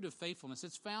the fruit of faithfulness,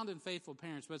 it's found in faithful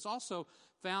parents, but it's also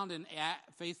found in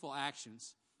faithful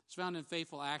actions. It's found in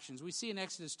faithful actions. We see in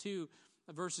Exodus 2,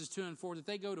 verses 2 and 4, that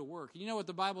they go to work. You know what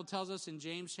the Bible tells us in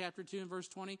James chapter 2 and verse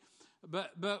 20?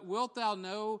 But wilt thou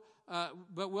know,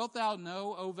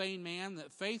 O vain man,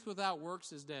 that faith without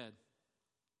works is dead.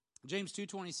 James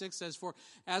 2:26 says, for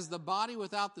as the body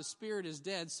without the spirit is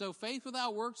dead, so faith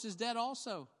without works is dead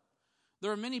also.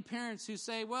 There are many parents who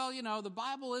say, well, the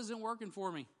Bible isn't working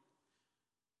for me.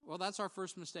 Well, that's our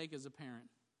first mistake as a parent.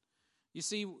 You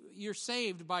see, you're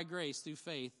saved by grace through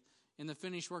faith in the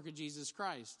finished work of Jesus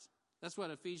Christ. That's what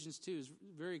Ephesians 2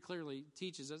 very clearly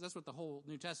teaches us. That's what the whole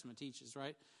New Testament teaches,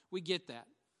 right? We get that.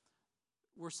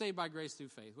 We're saved by grace through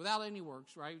faith, without any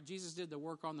works, right? Jesus did the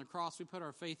work on the cross. We put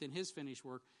our faith in his finished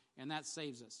work, and that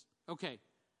saves us.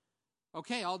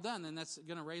 Okay, all done. Then that's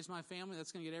going to raise my family.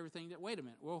 That's going to get everything. Wait a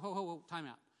minute. Whoa, time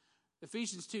out.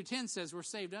 Ephesians 2:10 says we're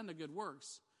saved unto good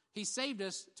works. He saved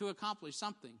us to accomplish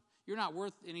something. You're not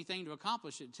worth anything to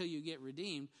accomplish it until you get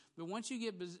redeemed. But once you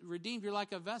get redeemed, you're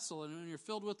like a vessel. And when you're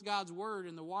filled with God's word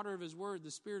and the water of his word,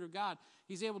 the Spirit of God,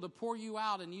 he's able to pour you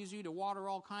out and use you to water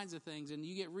all kinds of things. And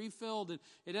you get refilled. And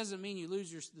it doesn't mean you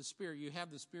lose the Spirit. You have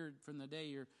the Spirit from the day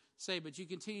you're saved, but you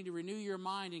continue to renew your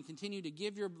mind and continue to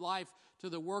give your life to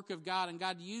the work of God, and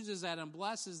God uses that and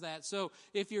blesses that. So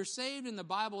if you're saved and the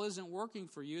Bible isn't working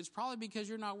for you, it's probably because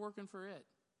you're not working for it.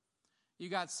 You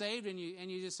got saved and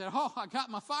you just said, oh, I got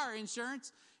my fire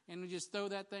insurance, and you just throw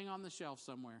that thing on the shelf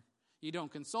somewhere. You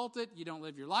don't consult it. You don't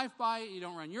live your life by it. You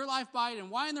don't run your life by it. And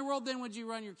why in the world then would you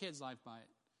run your kid's life by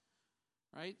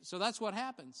it? Right? So that's what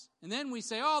happens. And then we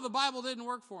say, oh, the Bible didn't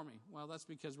work for me. Well, that's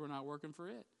because we're not working for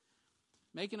it.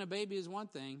 Making a baby is one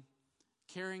thing.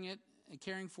 Caring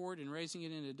for it and raising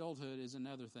it in adulthood is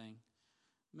another thing.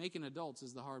 Making adults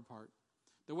is the hard part.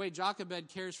 The way Jochebed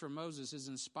cares for Moses is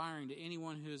inspiring to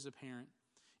anyone who is a parent.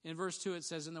 In verse 2 it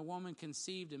says, and the woman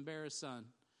conceived and bare a son.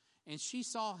 And she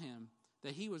saw him,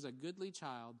 that he was a goodly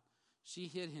child. She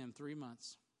hid him 3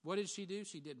 months. What did she do?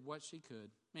 She did what she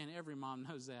could. Man, every mom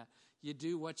knows that. You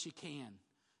do what you can.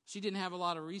 She didn't have a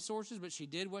lot of resources, but she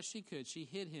did what she could. She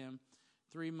hid him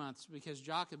 3 months because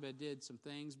Jochebed did some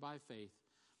things by faith.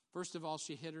 First of all,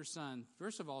 she hid her son.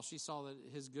 First of all, she saw that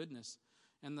his goodness.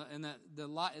 And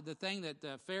the thing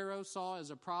that Pharaoh saw as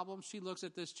a problem, she looks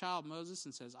at this child, Moses,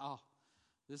 and says, oh,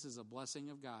 this is a blessing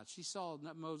of God. She saw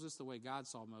Moses the way God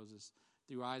saw Moses,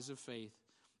 through eyes of faith.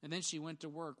 And then she went to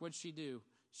work. What did she do?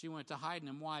 She went to hiding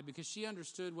him. Why? Because she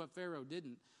understood what Pharaoh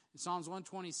didn't. In Psalms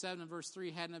 127 verse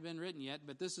 3 hadn't been written yet,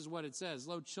 but this is what it says.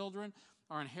 Lo, children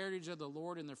are an heritage of the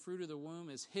Lord, and the fruit of the womb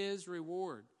is his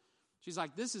reward. She's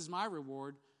like, this is my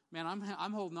reward. Man,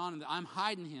 I'm holding on to that. I'm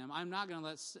hiding him. I'm not going to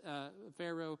let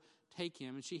Pharaoh take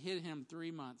him. And she hid him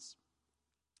 3 months.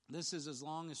 This is as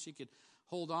long as she could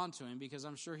hold on to him, because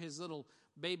I'm sure his little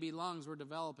baby lungs were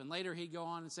developing. Later he'd go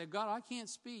on and say, God, I can't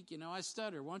speak. I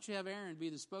stutter. Why don't you have Aaron be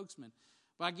the spokesman?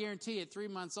 But I guarantee at 3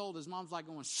 months old, his mom's like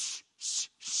going, shh, shh,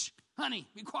 shh, honey,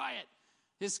 be quiet.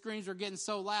 His screams were getting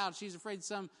so loud, she's afraid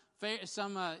some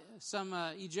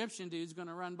Egyptian dude's going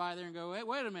to run by there and go, hey,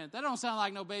 wait a minute, that don't sound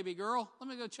like no baby girl. Let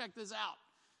me go check this out.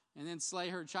 And then slay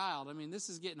her child. I mean, this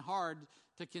is getting hard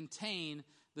to contain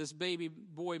this baby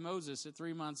boy Moses at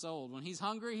 3 months old. When he's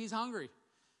hungry, he's hungry.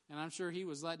 And I'm sure he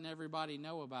was letting everybody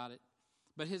know about it.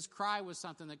 But his cry was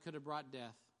something that could have brought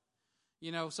death.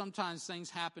 Sometimes things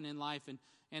happen in life,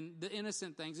 and the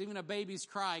innocent things, even a baby's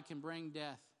cry can bring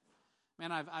death.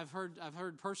 Man, I've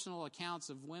heard personal accounts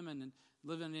of women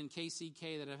living in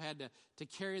KCK that have had to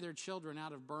carry their children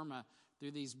out of Burma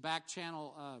through these back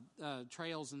channel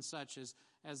trails and such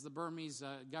as the Burmese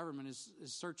government is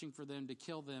searching for them to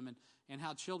kill them, and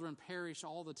how children perish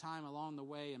all the time along the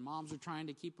way, and moms are trying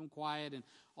to keep them quiet, and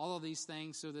all of these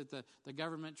things so that the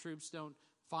government troops don't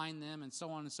find them, and so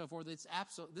on and so forth.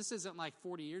 This isn't like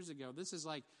 40 years ago. This is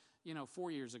like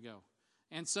 4 years ago.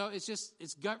 And so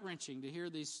it's gut-wrenching to hear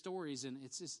these stories, and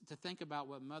it's just to think about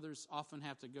what mothers often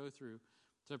have to go through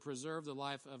to preserve the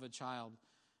life of a child.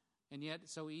 And yet,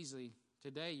 so easily,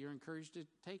 today, you're encouraged to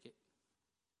take it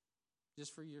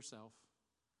just for yourself,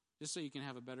 just so you can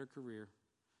have a better career.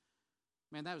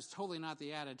 Man, that was totally not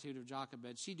the attitude of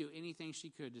Jochebed. She'd do anything she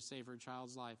could to save her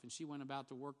child's life, and she went about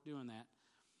to work doing that.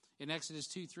 In Exodus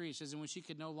 2:3, it says, and when she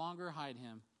could no longer hide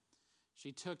him,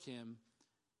 she took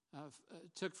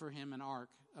for him an ark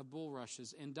of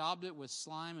bulrushes, and daubed it with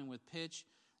slime and with pitch,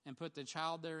 and put the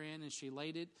child therein, and she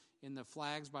laid it in the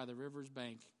flags by the river's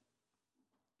bank.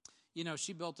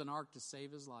 She built an ark to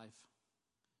save his life.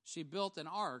 She built an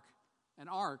ark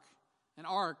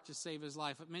to save his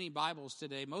life. Many Bibles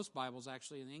today, most Bibles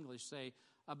actually in English, say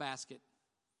a basket,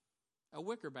 a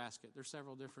wicker basket. There's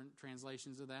several different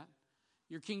translations of that.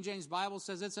 Your King James Bible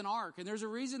says it's an ark. And there's a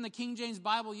reason the King James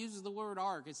Bible uses the word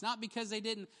ark. It's not because they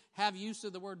didn't have use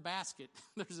of the word basket.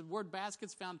 There's the word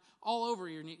baskets found all over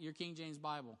your King James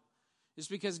Bible. It's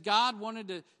because God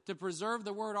wanted to preserve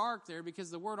the word ark there,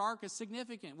 because the word ark is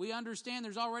significant. We understand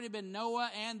there's already been Noah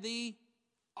and the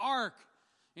ark.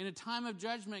 In a time of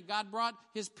judgment, God brought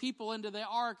his people into the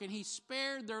ark, and he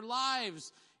spared their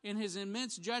lives in his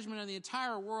immense judgment of the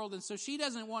entire world. And so she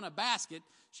doesn't want a basket.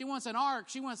 She wants an ark.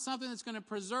 She wants something that's going to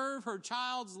preserve her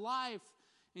child's life.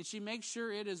 And she makes sure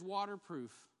it is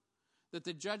waterproof, that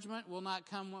the judgment will not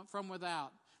come from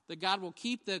without, that God will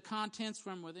keep the contents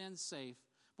from within safe.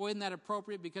 Boy, isn't that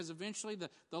appropriate? Because eventually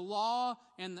the law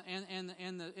and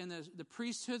the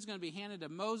priesthood is going to be handed to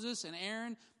Moses and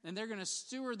Aaron, and they're going to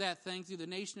steward that thing through the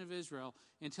nation of Israel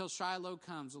until Shiloh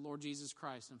comes, the Lord Jesus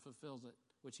Christ, and fulfills it,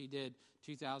 which he did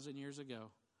 2,000 years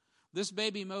ago. This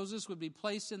baby Moses would be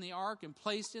placed in the ark and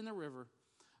placed in the river,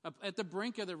 at the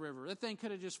brink of the river. That thing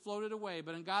could have just floated away,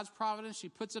 but in God's providence, she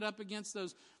puts it up against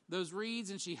those reeds,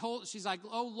 and she's like,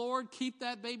 oh Lord, keep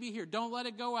that baby here. Don't let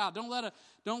it go out. Don't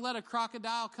let a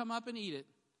crocodile come up and eat it.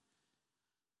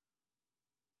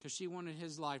 Because she wanted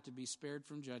his life to be spared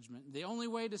from judgment. The only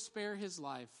way to spare his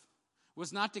life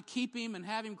was not to keep him and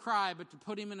have him cry, but to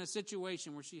put him in a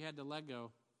situation where she had to let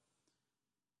go.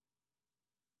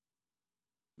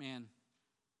 Man,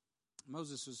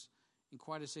 Moses was in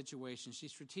quite a situation. She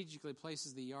strategically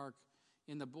places the ark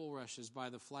in the bulrushes by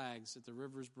the flags at the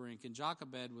river's brink. And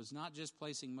Jochebed was not just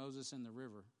placing Moses in the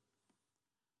river.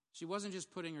 She wasn't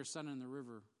just putting her son in the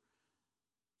river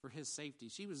for his safety.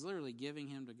 She was literally giving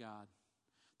him to God.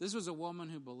 This was a woman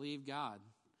who believed God.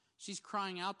 She's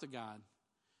crying out to God.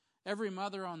 Every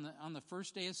mother on the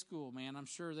first day of school, man, I'm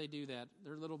sure they do that.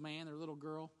 Their little man, their little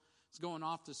girl is going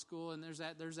off to school, and there's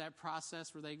that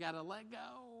process where they got to let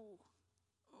go.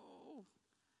 Oh.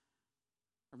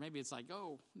 Or maybe it's like,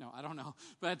 oh, no, I don't know.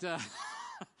 But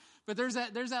but there's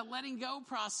that letting go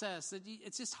process.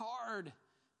 It's just hard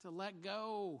to let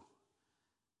go.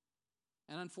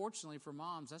 And unfortunately for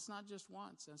moms, that's not just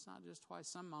once. That's not just twice.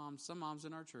 Some moms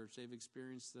in our church, they've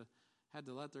experienced had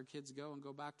to let their kids go and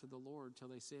go back to the Lord till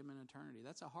they see him in eternity.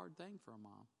 That's a hard thing for a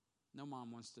mom. No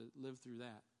mom wants to live through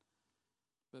that.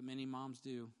 But many moms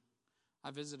do.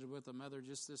 I visited with a mother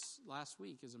just this last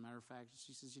week, as a matter of fact.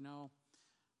 She says,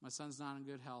 my son's not in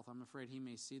good health. I'm afraid he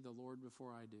may see the Lord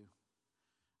before I do.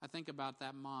 I think about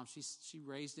that mom. She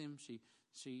raised him.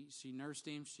 She nursed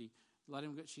him. She let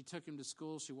him go. She took him to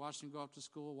school. She watched him go up to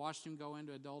school, watched him go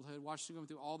into adulthood, watched him go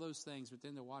through all those things, but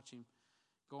then to watch him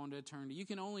go into eternity. You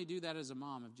can only do that as a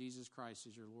mom if Jesus Christ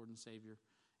is your Lord and Savior,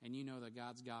 and you know that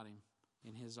God's got him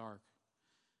in his ark.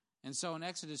 And so in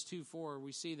Exodus 2:4,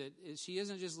 we see that she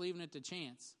isn't just leaving it to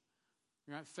chance.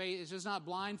 Right? Faith, it's just not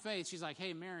blind faith. She's like,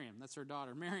 hey, Miriam, that's her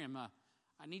daughter. Miriam,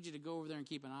 I need you to go over there and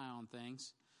keep an eye on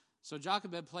things. So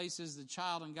Jochebed places the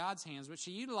child in God's hands, but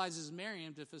she utilizes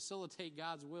Miriam to facilitate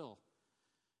God's will.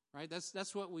 Right?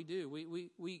 That's what we do.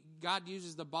 God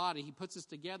uses the body. He puts us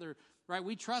together. Right?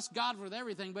 We trust God with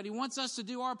everything, but he wants us to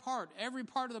do our part. Every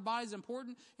part of the body is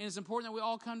important, and it's important that we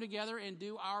all come together and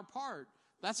do our part.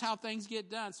 That's how things get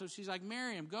done. So she's like,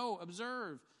 Miriam, go,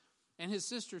 observe. And his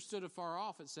sister stood afar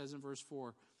off, it says in verse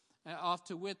 4, off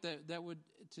to wit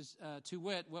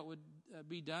what would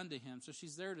be done to him. So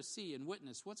she's there to see and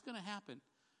witness what's going to happen.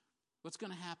 What's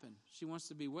going to happen? She wants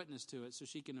to be witness to it so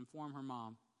she can inform her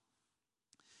mom.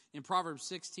 In Proverbs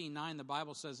 16:9, the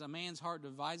Bible says, a man's heart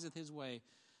deviseth his way,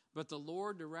 but the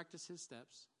Lord directeth his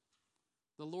steps.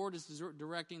 The Lord is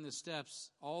directing the steps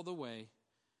all the way.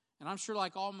 And I'm sure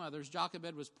like all mothers,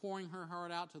 Jochebed was pouring her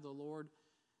heart out to the Lord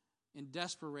in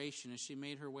desperation as she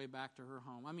made her way back to her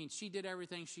home. I mean, she did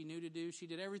everything she knew to do. She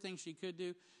did everything she could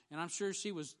do. And I'm sure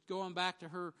she was going back to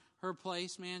her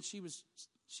place, man. She was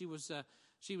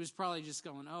probably just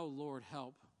going, oh, Lord,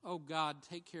 help. Oh, God,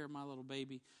 take care of my little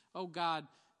baby. Oh, God,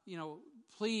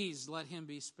 please let him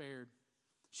be spared.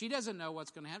 She doesn't know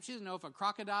what's going to happen. She doesn't know if a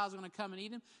crocodile is going to come and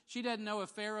eat him. She doesn't know if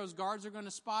Pharaoh's guards are going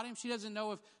to spot him. She doesn't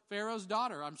know if Pharaoh's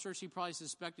daughter, I'm sure she probably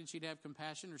suspected she'd have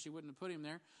compassion or she wouldn't have put him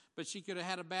there. But she could have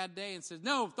had a bad day and said,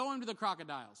 no, throw him to the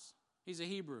crocodiles. He's a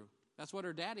Hebrew. That's what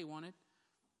her daddy wanted.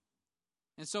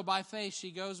 And so by faith,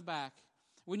 she goes back.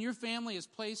 When your family is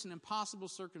placed in impossible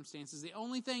circumstances, the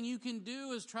only thing you can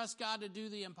do is trust God to do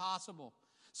the impossible.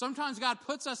 Sometimes God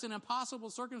puts us in impossible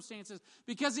circumstances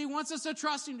because he wants us to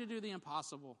trust him to do the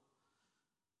impossible.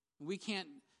 We can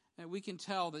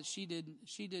tell that she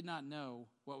did not know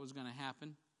what was going to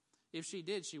happen. If she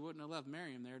did, she wouldn't have left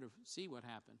Miriam there to see what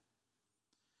happened.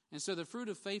 And so the fruit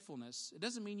of faithfulness, it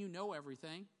doesn't mean you know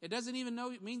everything. It doesn't even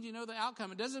mean you know the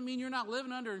outcome. It doesn't mean you're not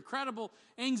living under incredible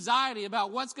anxiety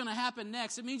about what's going to happen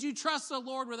next. It means you trust the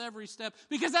Lord with every step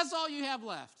because that's all you have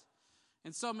left.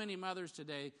 And so many mothers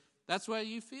today, that's what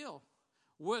you feel.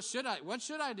 What should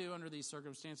I do under these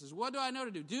circumstances? What do I know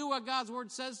to do? Do what God's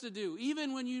word says to do,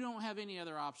 even when you don't have any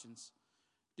other options.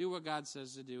 Do what God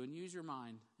says to do and use your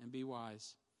mind and be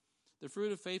wise. The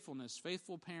fruit of faithfulness,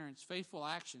 faithful parents, faithful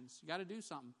actions. You got to do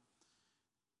something.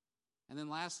 And then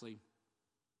lastly,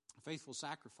 faithful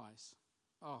sacrifice.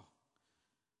 Oh,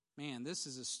 man, this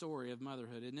is a story of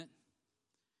motherhood, isn't it?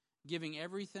 Giving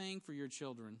everything for your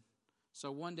children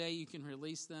so one day you can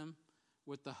release them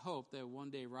with the hope that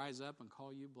one day rise up and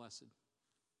call you blessed.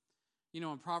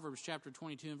 In Proverbs chapter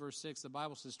 22 and verse 6, the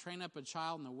Bible says, train up a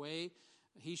child in the way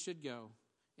he should go,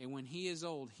 and when he is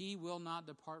old, he will not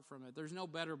depart from it. There's no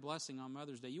better blessing on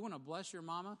Mother's Day. You want to bless your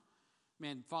mama?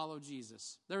 Man, follow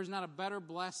Jesus. There's not a better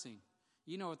blessing.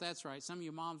 You know what that's right. Some of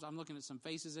you moms, I'm looking at some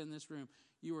faces in this room.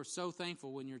 You are so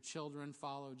thankful when your children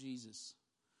follow Jesus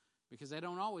because they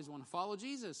don't always want to follow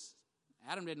Jesus.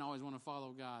 Adam didn't always want to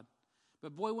follow God.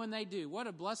 But boy, when they do, what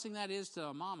a blessing that is to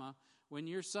a mama when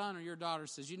your son or your daughter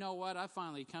says, you know what, I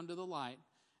finally come to the light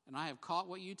and I have caught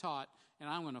what you taught and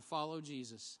I'm going to follow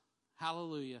Jesus.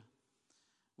 Hallelujah.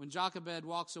 When Jochebed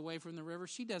walks away from the river,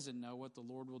 she doesn't know what the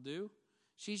Lord will do.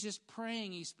 She's just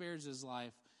praying he spares his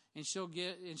life, and she'll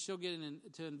get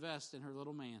to invest in her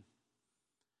little man.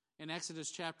 In Exodus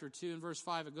chapter 2 and verse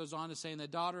 5, it goes on to say, and the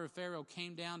daughter of Pharaoh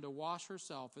came down to wash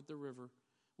herself at the river.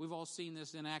 We've all seen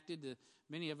this enacted.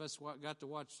 Many of us got to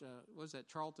watch, what was that,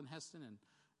 Charlton Heston and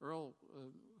Earl,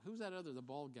 who's that other, the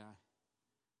bald guy?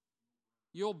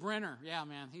 Yul Brynner. Yeah,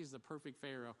 man, he's the perfect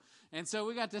Pharaoh. And so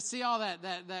we got to see all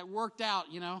that worked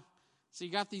out, you know. So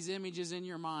you got these images in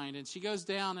your mind. And she goes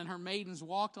down, and her maidens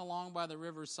walked along by the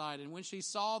riverside. And when she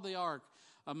saw the ark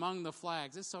among the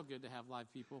flags, it's so good to have live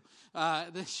people,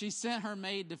 she sent her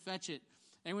maid to fetch it.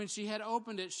 And when she had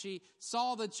opened it, she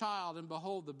saw the child, and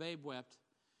behold, the babe wept.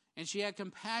 And she had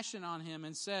compassion on him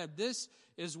and said, this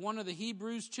is one of the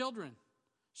Hebrews' children.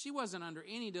 She wasn't under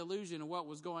any delusion of what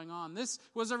was going on. This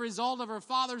was a result of her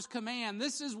father's command.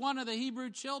 This is one of the Hebrew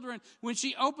children. When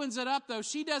she opens it up, though,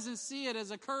 she doesn't see it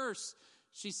as a curse.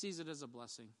 She sees it as a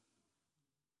blessing.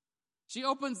 She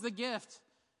opens the gift,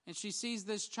 and she sees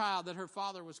this child that her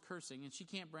father was cursing, and she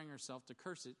can't bring herself to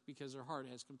curse it because her heart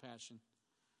has compassion.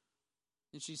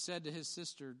 And she said to his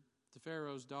sister, to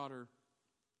Pharaoh's daughter,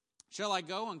 shall I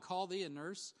go and call thee a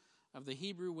nurse of the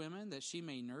Hebrew women, that she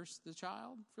may nurse the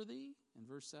child for thee? In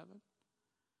verse 7.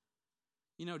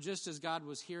 You know, just as God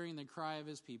was hearing the cry of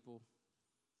his people,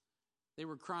 they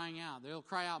were crying out. They'll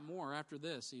cry out more after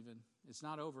this even. It's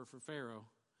not over for Pharaoh.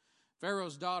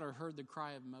 Pharaoh's daughter heard the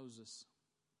cry of Moses.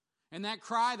 And that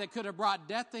cry that could have brought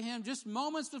death to him just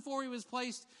moments before he was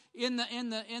placed in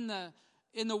the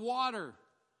water.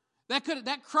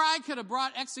 That cry could have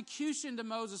brought execution to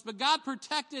Moses, but God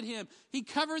protected him. He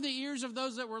covered the ears of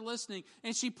those that were listening,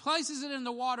 and she places it in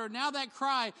the water. Now that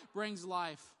cry brings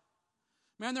life.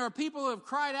 Man, there are people who have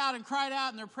cried out,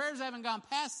 and their prayers haven't gone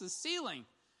past the ceiling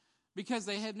because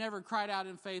they had never cried out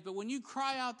in faith. But when you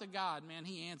cry out to God, man,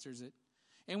 he answers it.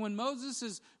 And when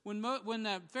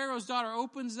Pharaoh's daughter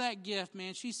opens that gift,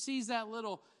 man, she sees that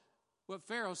what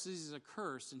Pharaoh sees is a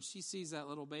curse, and she sees that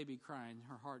little baby crying.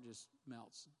 Her heart just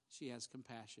melts. She has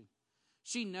compassion.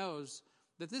 She knows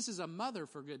that this is a mother,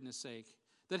 for goodness sake,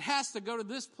 that has to go to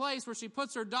this place where she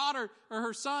puts her daughter or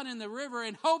her son in the river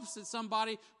in hopes that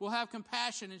somebody will have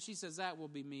compassion, and she says, that will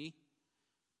be me.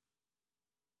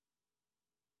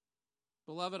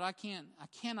 Beloved, I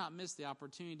cannot miss the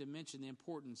opportunity to mention the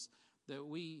importance that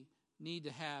we need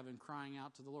to have in crying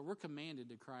out to the Lord. We're commanded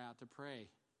to cry out, to pray.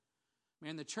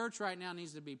 Man, the church right now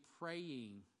needs to be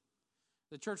praying.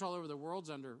 The church all over the world is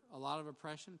under a lot of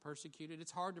oppression, persecuted.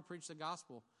 It's hard to preach the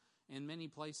gospel in many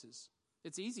places.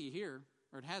 It's easy here,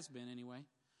 or it has been anyway.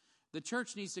 The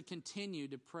church needs to continue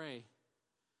to pray.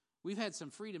 We've had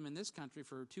some freedom in this country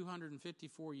for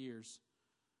 254 years.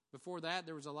 Before that,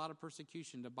 there was a lot of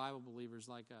persecution to Bible believers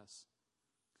like us.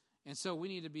 And so we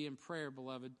need to be in prayer,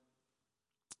 beloved,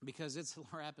 because it's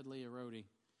rapidly eroding.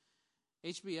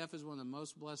 HBF is one of the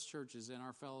most blessed churches in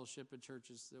our fellowship of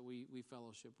churches that we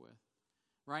fellowship with.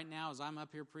 Right now, as I'm up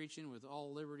here preaching with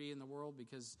all liberty in the world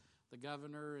because the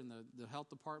governor and the health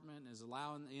department is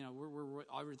allowing, we're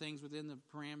everything's within the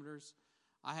parameters.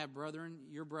 I have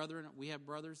your brethren, we have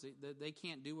brothers that they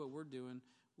can't do what we're doing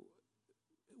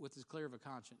with as clear of a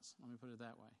conscience. Let me put it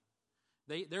that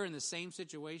way. They're in the same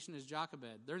situation as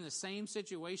Jochebed. They're in the same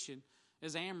situation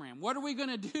as Amram. What are we going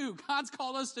to do? God's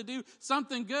called us to do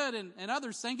something good, and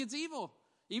others think it's evil.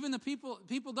 Even the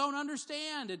people don't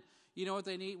understand. And you know what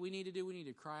we need to do? We need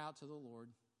to cry out to the Lord.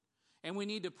 And we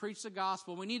need to preach the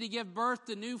gospel. We need to give birth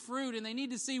to new fruit. And they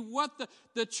need to see what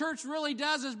the church really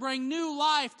does is bring new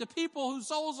life to people whose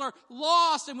souls are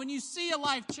lost. And when you see a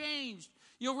life changed,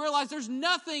 you'll realize there's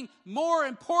nothing more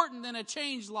important than a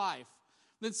changed life.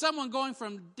 Than someone going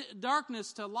from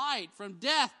darkness to light, from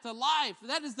death to life.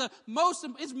 That is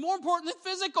it's more important than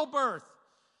physical birth.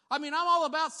 I mean, I'm all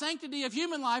about sanctity of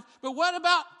human life, but what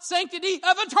about sanctity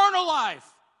of eternal life?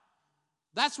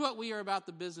 That's what we are about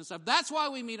the business of. That's why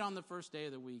we meet on the first day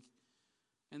of the week.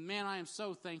 And man, I am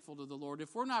so thankful to the Lord.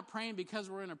 If we're not praying because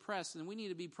we're in a press, then we need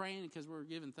to be praying because we're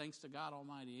giving thanks to God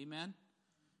Almighty. Amen?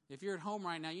 If you're at home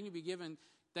right now, you need to be giving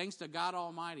thanks to God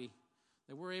Almighty.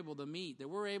 That we're able to meet,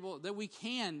 that we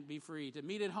can be free to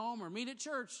meet at home or meet at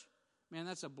church. Man,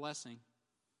 that's a blessing.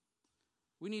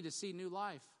 We need to see new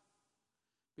life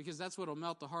because that's what will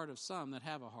melt the heart of some that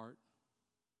have a heart,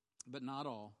 but not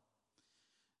all.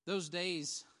 Those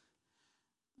days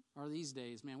are these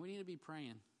days. Man, we need to be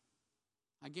praying.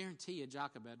 I guarantee you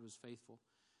Jochebed was faithful.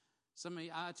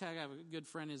 I have a good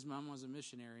friend, his mom was a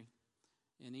missionary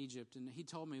in Egypt, and he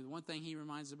told me the one thing he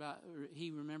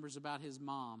remembers about his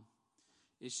mom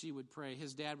is she would pray.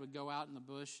 His dad would go out in the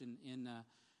bush in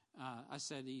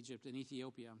Egypt, in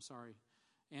Ethiopia, I'm sorry.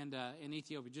 And in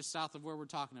Ethiopia, just south of where we're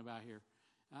talking about here.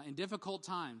 in difficult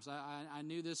times. I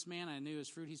knew this man. I knew his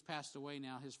fruit. He's passed away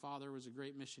now. His father was a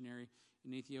great missionary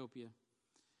in Ethiopia.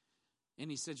 And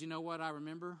he said, you know what I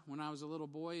remember when I was a little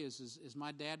boy is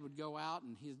my dad would go out,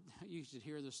 and you should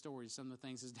hear the stories, some of the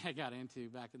things his dad got into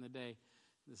back in the day,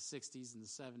 the 60s and the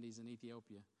 70s in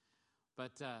Ethiopia.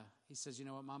 But he says, you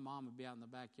know what, my mom would be out in the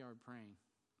backyard praying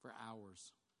for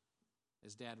hours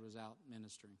as Dad was out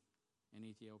ministering in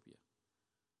Ethiopia.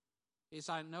 It's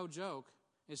no joke.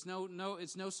 It's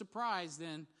no surprise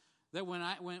then that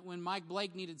when Mike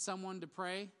Blake needed someone to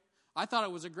pray, I thought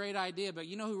it was a great idea, but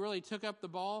you know who really took up the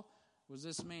ball? Was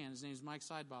this man. His name's Mike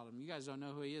Sidebottom. You guys don't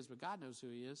know who he is, but God knows who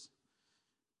he is.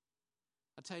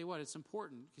 I tell you what, it's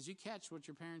important because you catch what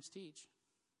your parents teach.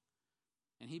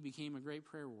 And he became a great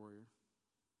prayer warrior.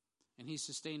 And he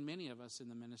sustained many of us in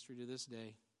the ministry to this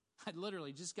day. I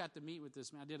literally just got to meet with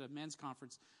this man. I did a men's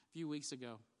conference a few weeks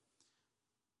ago.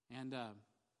 And I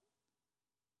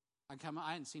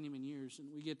hadn't seen him in years.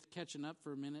 And we get catching up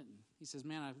for a minute. And he says,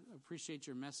 man, I appreciate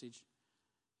your message.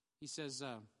 He says,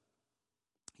 I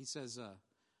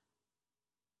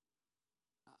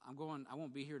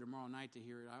won't be here tomorrow night to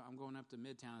hear it. I'm going up to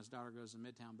Midtown. His daughter goes to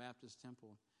Midtown Baptist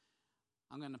Temple.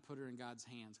 I'm going to put her in God's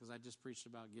hands because I just preached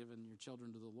about giving your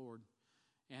children to the Lord.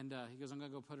 And he goes, I'm going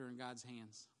to go put her in God's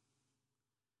hands.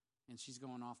 And she's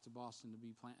going off to Boston to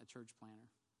be a church planter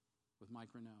with Mike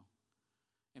Renault.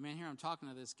 And man, here I'm talking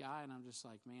to this guy, and I'm just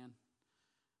like, man,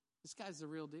 this guy's the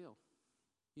real deal.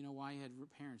 You know why? He had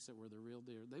parents that were the real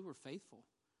deal. They were faithful.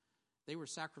 They were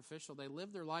sacrificial. They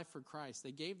lived their life for Christ.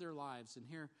 They gave their lives. And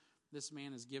here this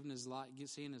man is giving his life,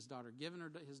 seeing his daughter, giving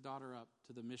his daughter up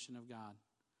to the mission of God.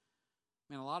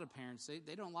 Man, a lot of parents,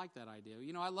 they don't like that idea.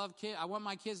 You know, I love kids. I want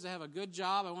my kids to have a good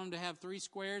job. I want them to have 3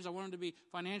 squares. I want them to be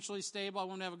financially stable. I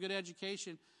want them to have a good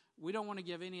education. We don't want to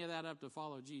give any of that up to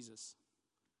follow Jesus.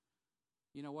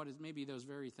 You know what? It's maybe those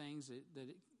very things that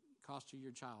it cost you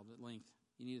your child at length.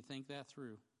 You need to think that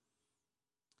through.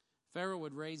 Pharaoh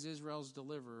would raise Israel's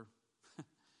deliverer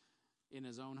in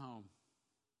his own home.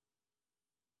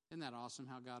 Isn't that awesome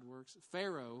how God works?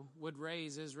 Pharaoh would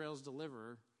raise Israel's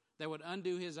deliverer that would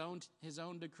undo his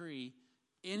own decree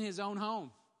in his own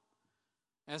home,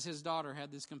 as his daughter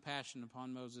had this compassion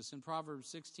upon Moses. In Proverbs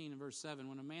 16 and verse 7,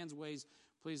 when a man's ways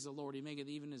please the Lord, he maketh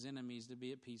even his enemies to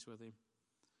be at peace with him.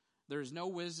 There is no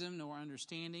wisdom, nor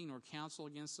understanding, nor counsel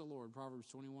against the Lord, Proverbs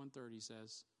 21:30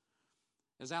 says.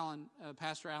 As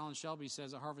Pastor Alan Shelby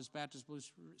says at Harvest Baptist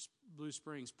Blue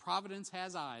Springs, providence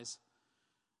has eyes,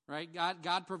 right?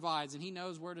 God provides, and he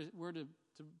knows where to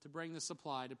bring the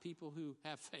supply to people who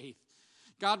have faith.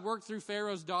 God worked through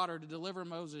Pharaoh's daughter to deliver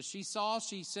Moses. She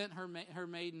sent her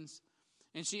maidens,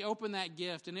 and she opened that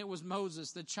gift, and it was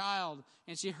Moses, the child,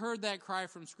 and she heard that cry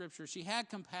from Scripture. She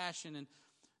had compassion, and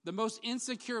the most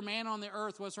insecure man on the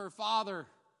earth was her father.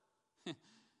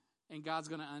 And God's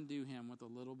going to undo him with a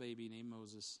little baby named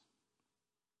Moses.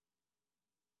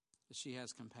 She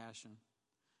has compassion.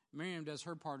 Miriam does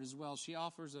her part as well. She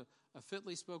offers a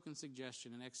fitly spoken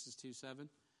suggestion in Exodus 2:7.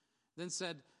 Then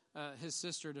said his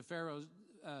sister to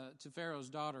Pharaoh's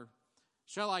daughter,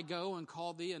 shall I go and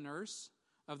call thee a nurse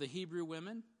of the Hebrew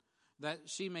women, that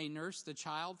she may nurse the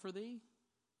child for thee?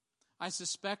 I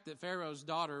suspect that Pharaoh's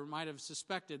daughter might have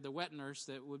suspected the wet nurse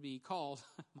that would be called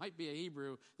might be a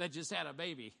Hebrew that just had a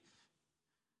baby.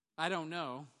 I don't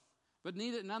know. But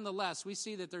nonetheless, we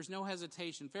see that there's no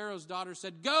hesitation. Pharaoh's daughter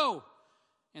said, go!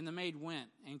 And the maid went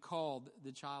and called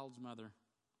the child's mother.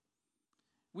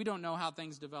 We don't know how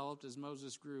things developed as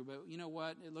Moses grew, but you know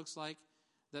what? It looks like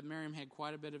that Miriam had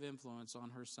quite a bit of influence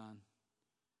on her son.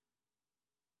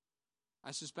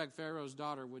 I suspect Pharaoh's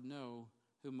daughter would know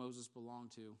who Moses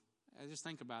belonged to. I just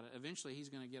think about it. Eventually, he's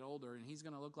going to get older, and he's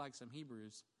going to look like some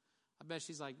Hebrews. I bet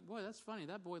she's like, boy, that's funny.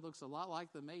 That boy looks a lot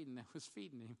like the maiden that was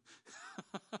feeding him.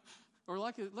 Or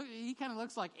look, he kind of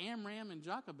looks like Amram and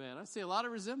Jochebed. I see a lot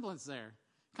of resemblance there.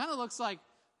 Kind of looks like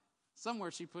somewhere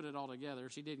she put it all together.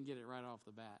 She didn't get it right off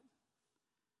the bat.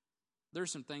 There's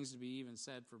some things to be even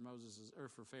said for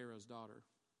for Pharaoh's daughter.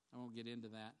 I won't get into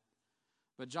that.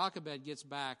 But Jochebed gets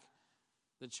back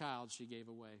the child she gave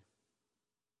away.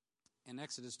 In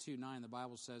Exodus 2:9, the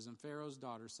Bible says, and Pharaoh's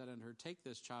daughter said unto her, take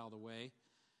this child away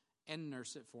and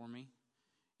nurse it for me,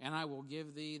 and I will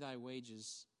give thee thy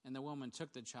wages. And the woman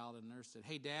took the child and nursed it.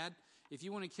 Hey, Dad, if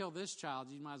you want to kill this child,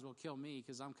 you might as well kill me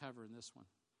because I'm covering this one.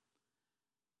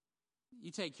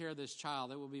 You take care of this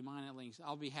child. It will be mine at least.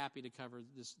 I'll be happy to cover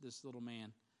this little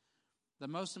man. The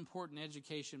most important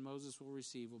education Moses will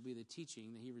receive will be the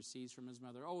teaching that he receives from his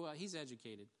mother. He's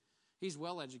educated. He's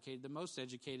well educated, the most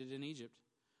educated in Egypt.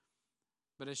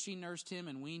 But as she nursed him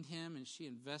and weaned him and she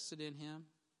invested in him,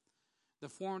 the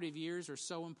formative years are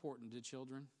so important to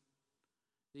children.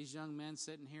 These young men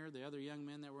sitting here, the other young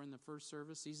men that were in the first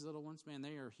service, these little ones, man,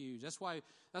 they are huge. That's why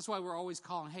we're always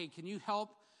calling, hey, can you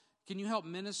help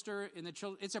minister in the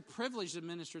children? It's a privilege to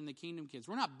minister in the Kingdom Kids.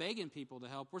 We're not begging people to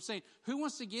help. We're saying, who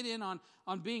wants to get in on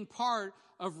being part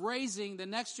of raising the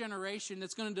next generation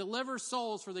that's going to deliver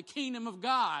souls for the kingdom of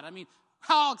God? I mean,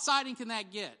 how exciting can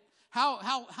that get?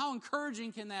 How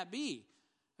encouraging can that be?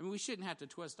 I mean, we shouldn't have to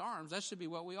twist arms. That should be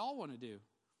what we all want to do.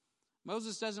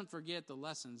 Moses doesn't forget the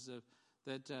lessons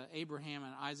that Abraham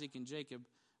and Isaac and Jacob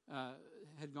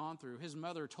had gone through. His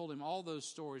mother told him all those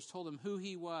stories, told him who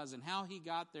he was and how he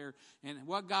got there and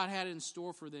what God had in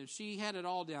store for them. She had it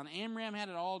all down. Amram had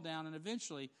it all down. And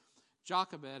eventually,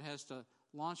 Jochebed has to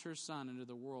launch her son into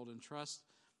the world and trust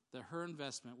that her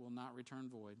investment will not return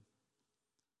void.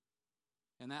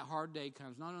 And that hard day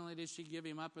comes. Not only did she give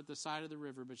him up at the side of the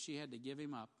river, but she had to give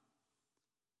him up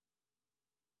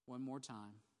one more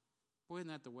time. Boy, isn't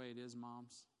that the way it is,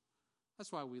 moms?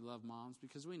 That's why we love moms,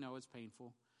 because we know it's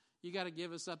painful. You got to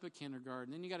give us up at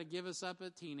kindergarten, then you got to give us up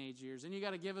at teenage years, then you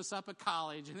got to give us up at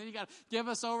college, and then you got to give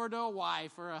us over to a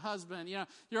wife or a husband. You know,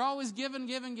 you're always giving.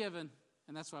 And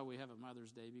that's why we have a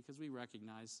Mother's Day, because we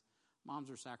recognize moms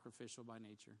are sacrificial by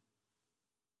nature.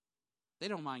 They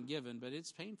don't mind giving, but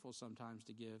it's painful sometimes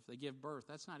to give. They give birth.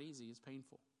 That's not easy. It's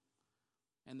painful.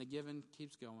 And the giving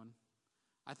keeps going.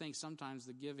 I think sometimes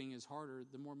the giving is harder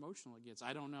the more emotional it gets.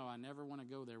 I don't know. I never want to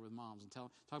go there with moms and talking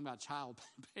about child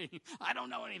pain. I don't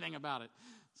know anything about it.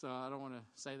 So I don't want to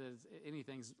say that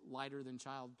anything's lighter than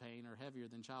child pain or heavier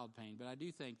than child pain. But I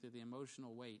do think that the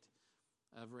emotional weight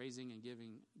of raising and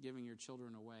giving your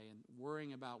children away and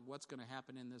worrying about what's going to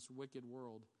happen in this wicked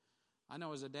world. I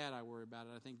know as a dad I worry about it.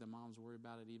 I think the moms worry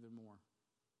about it even more.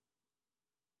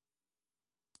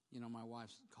 You know, my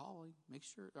wife's calling, make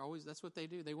sure, always, that's what they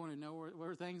do. They want to know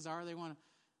where things are. They want to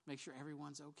make sure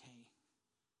everyone's okay.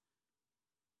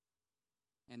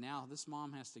 And now this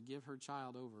mom has to give her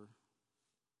child over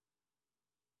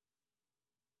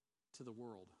to the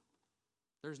world.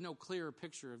 There's no clearer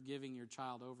picture of giving your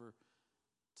child over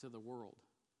to the world.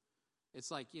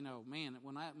 It's like, you know, man,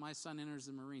 when my son enters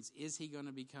the Marines, is he going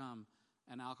to become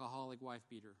an alcoholic wife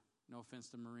beater? No offense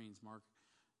to Marines, Mark.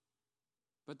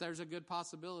 But there's a good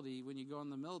possibility when you go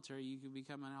in the military, you could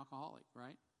become an alcoholic,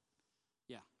 right?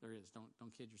 Yeah, there is.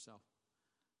 Don't kid yourself.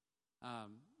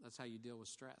 That's how you deal with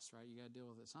stress, right? You got to deal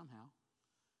with it somehow.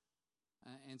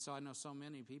 And so I know so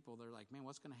many people, they're like, man,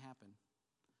 what's going to happen?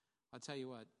 I'll tell you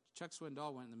what, Chuck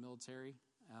Swindoll went in the military.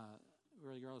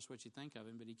 Regardless of what you think of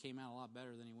him, but he came out a lot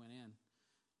better than he went in,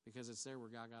 because it's there where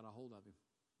God got a hold of him.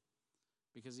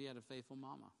 Because he had a faithful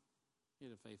mama. He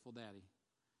had a faithful daddy.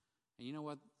 And you know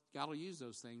what? God will use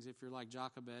those things if you're like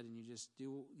Jochebed and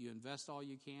you invest all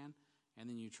you can and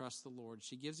then you trust the Lord.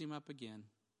 She gives him up again.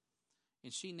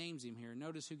 And she names him here.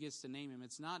 Notice who gets to name him.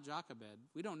 It's not Jochebed.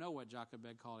 We don't know what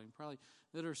Jochebed called him. Probably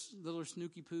little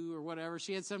Snooky Poo or whatever.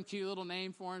 She had some cute little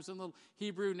name for him, some little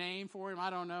Hebrew name for him. I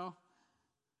don't know.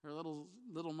 Or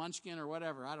little munchkin or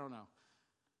whatever. I don't know.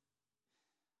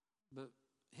 But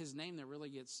his name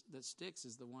that sticks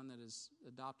is the one that his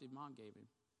adoptive mom gave him.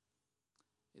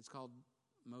 It's called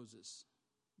Moses,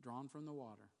 drawn from the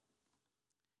water.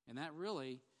 And that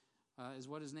really is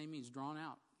what his name means, drawn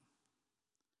out.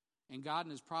 And God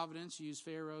in his providence used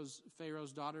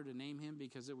Pharaoh's daughter to name him,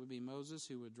 because it would be Moses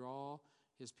who would draw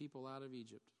his people out of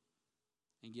Egypt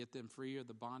and get them free of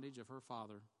the bondage of her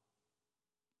father.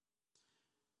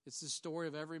 It's the story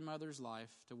of every mother's life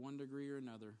to one degree or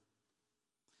another.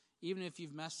 Even if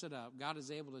you've messed it up, God is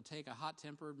able to take a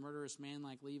hot-tempered, murderous man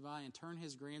like Levi and turn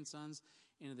his grandsons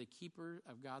into the keeper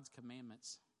of God's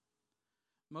commandments.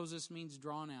 Moses means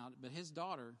drawn out, but his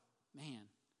daughter, man,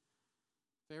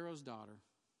 Pharaoh's daughter,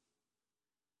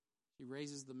 she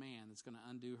raises the man that's going to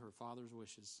undo her father's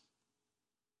wishes.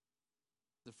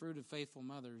 The fruit of faithful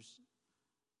mothers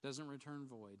doesn't return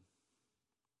void.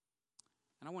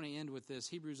 And I want to end with this,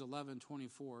 Hebrews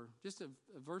 11:24. Just a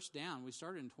verse down. We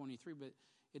started in 23, but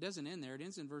it doesn't end there. It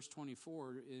ends in verse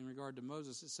 24 in regard to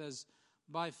Moses. It says,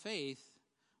 by faith,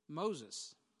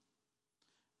 Moses,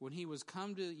 when he was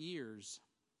come to years,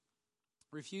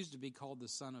 refused to be called the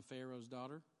son of Pharaoh's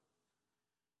daughter,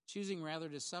 choosing rather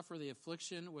to suffer the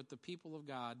affliction with the people of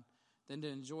God than to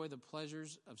enjoy the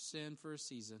pleasures of sin for a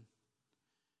season.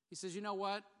 He says, you know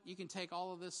what? You can take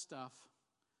all of this stuff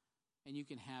and you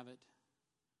can have it.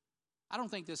 I don't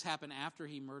think this happened after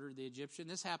he murdered the Egyptian.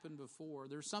 This happened before.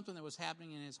 There's something that was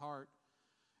happening in his heart.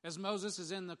 As Moses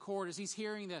is in the court, as he's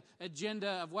hearing the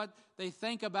agenda of what they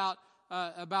think about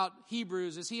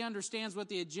Hebrews, as he understands what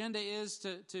the agenda is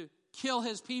to kill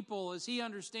his people as he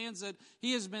understands that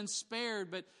he has been spared,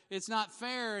 but it's not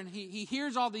fair. And he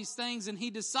hears all these things and he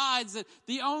decides that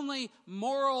the only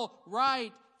moral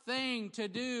right thing to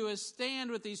do is stand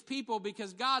with these people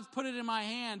because God's put it in my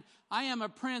hand. I am a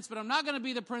prince, but I'm not going to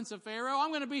be the prince of Pharaoh. I'm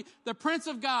going to be the prince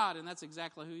of God. And that's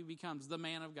exactly who he becomes, the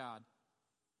man of God.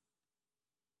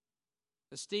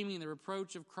 Esteeming the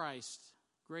reproach of Christ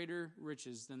greater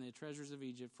riches than the treasures of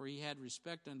Egypt, for he had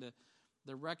respect unto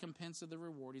the recompense of the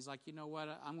reward. He's like, you know what?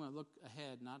 I'm going to look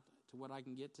ahead, not to what I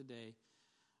can get today.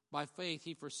 By faith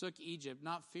he forsook Egypt,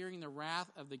 not fearing the wrath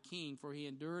of the king, for he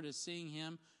endured as seeing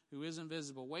him who is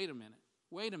invisible. Wait a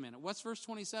minute. What's verse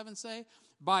 27 say?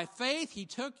 By faith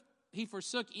he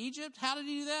forsook Egypt. How did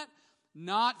he do that?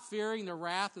 Not fearing the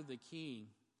wrath of the king.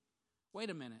 Wait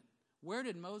a minute. Where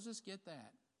did Moses get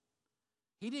that?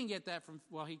 He didn't get that from,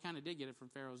 well, he kind of did get it from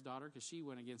Pharaoh's daughter because she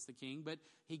went against the king, but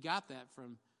he got that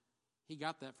from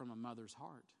a mother's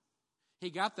heart.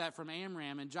 He got that from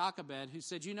Amram and Jochebed, who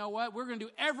said, you know what? We're going to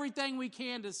do everything we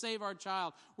can to save our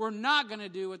child. We're not going to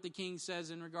do what the king says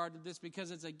in regard to this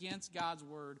because it's against God's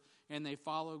word, and they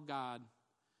followed God.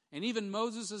 And even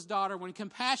Moses' daughter, when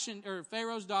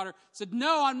Pharaoh's daughter said,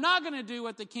 no, I'm not going to do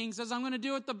what the king says. I'm going to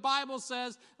do what the Bible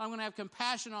says. I'm going to have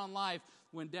compassion on life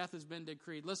when death has been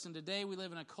decreed. Listen, today we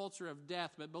live in a culture of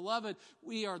death, but beloved,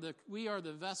 we are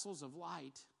the vessels of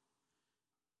light.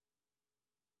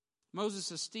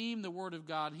 Moses esteemed the word of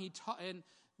God, and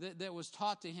that was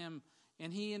taught to him,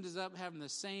 and he ends up having the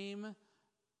same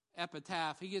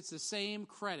epitaph. He gets the same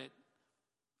credit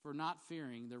for not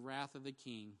fearing the wrath of the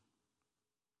king,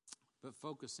 but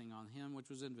focusing on him which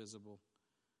was invisible.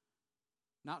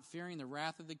 Not fearing the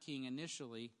wrath of the king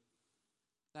initially,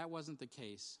 that wasn't the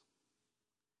case.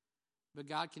 But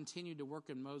God continued to work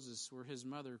in Moses where his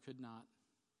mother could not.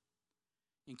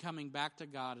 In coming back to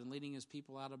God and leading his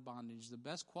people out of bondage, the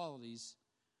best qualities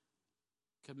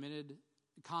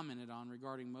commented on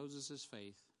regarding Moses'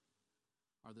 faith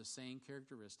are the same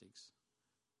characteristics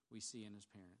we see in his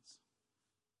parents.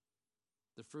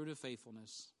 The fruit of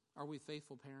faithfulness. Are we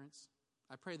faithful parents?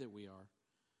 I pray that we are.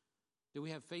 Do we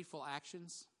have faithful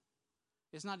actions?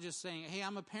 It's not just saying, hey,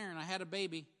 I'm a parent, I had a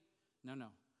baby. No.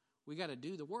 We got to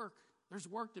do the work. There's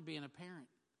work to being a parent.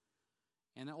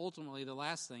 And ultimately, the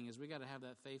last thing is we got to have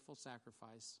that faithful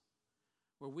sacrifice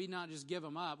where we not just give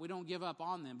them up. We don't give up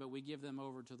on them, but we give them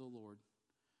over to the Lord.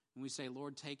 And we say,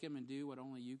 Lord, take them and do what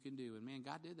only you can do. And man,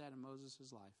 God did that in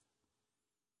Moses' life.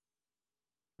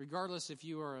 Regardless if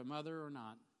you are a mother or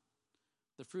not,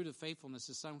 the fruit of faithfulness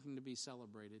is something to be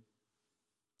celebrated.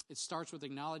 It starts with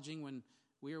acknowledging when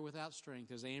we are without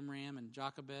strength, as Amram and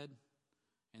Jochebed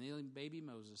and even baby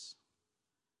Moses.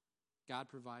 God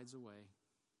provides a way.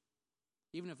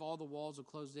 Even if all the walls are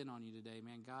closed in on you today,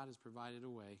 man, God has provided a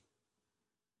way.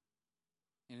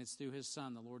 And it's through his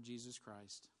Son, the Lord Jesus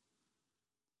Christ.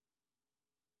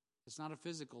 It's not a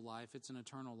physical life, it's an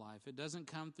eternal life. It doesn't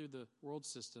come through the world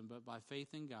system, but by faith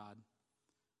in God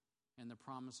and the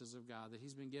promises of God that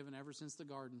he's been given ever since the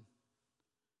garden,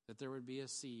 that there would be a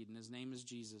seed, and his name is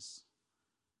Jesus,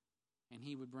 and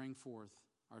he would bring forth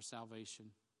our salvation.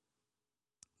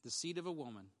 The seed of a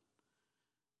woman,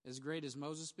 as great as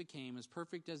Moses became, as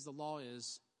perfect as the law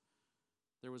is,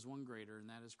 there was one greater, and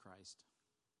that is Christ.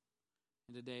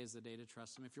 And today is the day to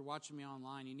trust him. If you're watching me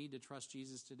online, you need to trust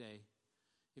Jesus today.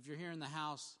 If you're here in the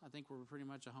house, I think we're pretty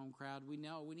much a home crowd. We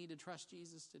know we need to trust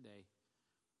Jesus today.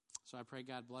 So I pray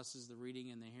God blesses the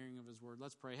reading and the hearing of his word.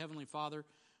 Let's pray. Heavenly Father,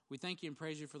 we thank you and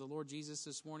praise you for the Lord Jesus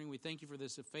this morning. We thank you for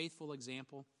this faithful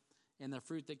example and the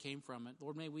fruit that came from it.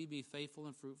 Lord, may we be faithful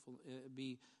and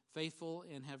fruitful,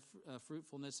 and have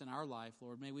fruitfulness in our life,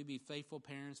 Lord. May we be faithful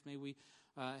parents. May we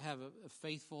have a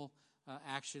faithful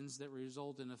actions that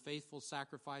result in a faithful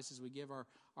sacrifice as we give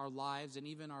our lives and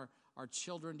even our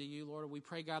children to you, Lord. We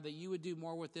pray, God, that you would do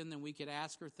more with them than we could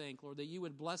ask or think, Lord, that you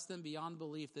would bless them beyond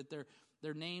belief, that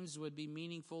their names would be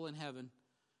meaningful in heaven.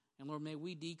 And Lord, may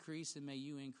we decrease and may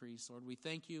you increase. Lord, we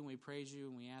thank you and we praise you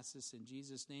and we ask this in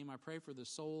Jesus' name. I pray for the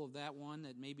soul of that one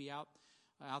that may be out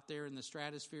there in the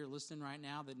stratosphere listening right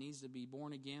now that needs to be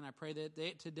born again. I pray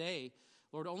that today,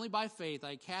 Lord, only by faith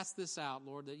I cast this out,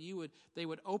 Lord, that they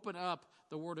would open up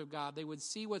the Word of God. They would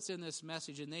see what's in this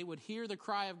message and they would hear the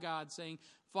cry of God saying,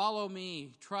 follow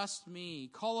me, trust me,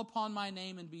 call upon my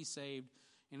name and be saved.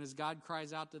 And as God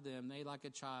cries out to them, they like a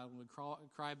child would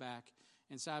cry back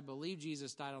and say, I believe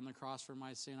Jesus died on the cross for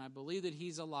my sin. I believe that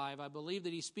he's alive. I believe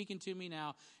that he's speaking to me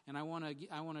now, and I want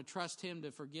to trust him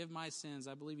to forgive my sins.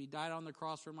 I believe he died on the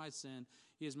cross for my sin.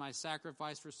 He is my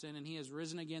sacrifice for sin, and he has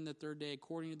risen again the third day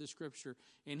according to the Scripture.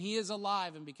 And he is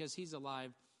alive, and because he's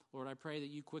alive, Lord, I pray that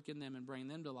you quicken them and bring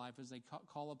them to life as they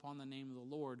call upon the name of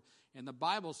the Lord. And the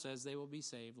Bible says they will be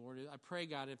saved. Lord, I pray,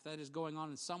 God, if that is going on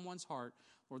in someone's heart,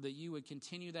 Lord, that you would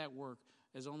continue that work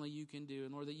as only you can do.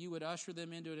 And Lord, that you would usher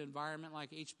them into an environment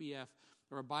like HBF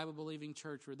or a Bible-believing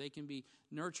church where they can be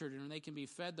nurtured and they can be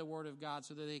fed the Word of God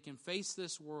so that they can face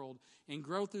this world and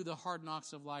grow through the hard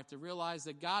knocks of life to realize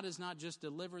that God has not just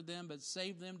delivered them but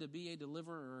saved them to be a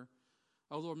deliverer.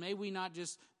 Oh, Lord, may we not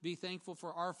just be thankful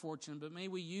for our fortune, but may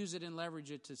we use it and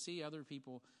leverage it to see other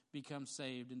people become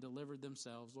saved and delivered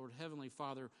themselves. Lord, Heavenly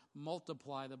Father,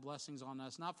 multiply the blessings on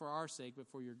us, not for our sake, but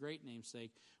for your great name's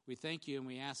sake. We thank you and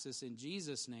we ask this in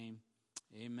Jesus' name.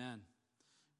 Amen.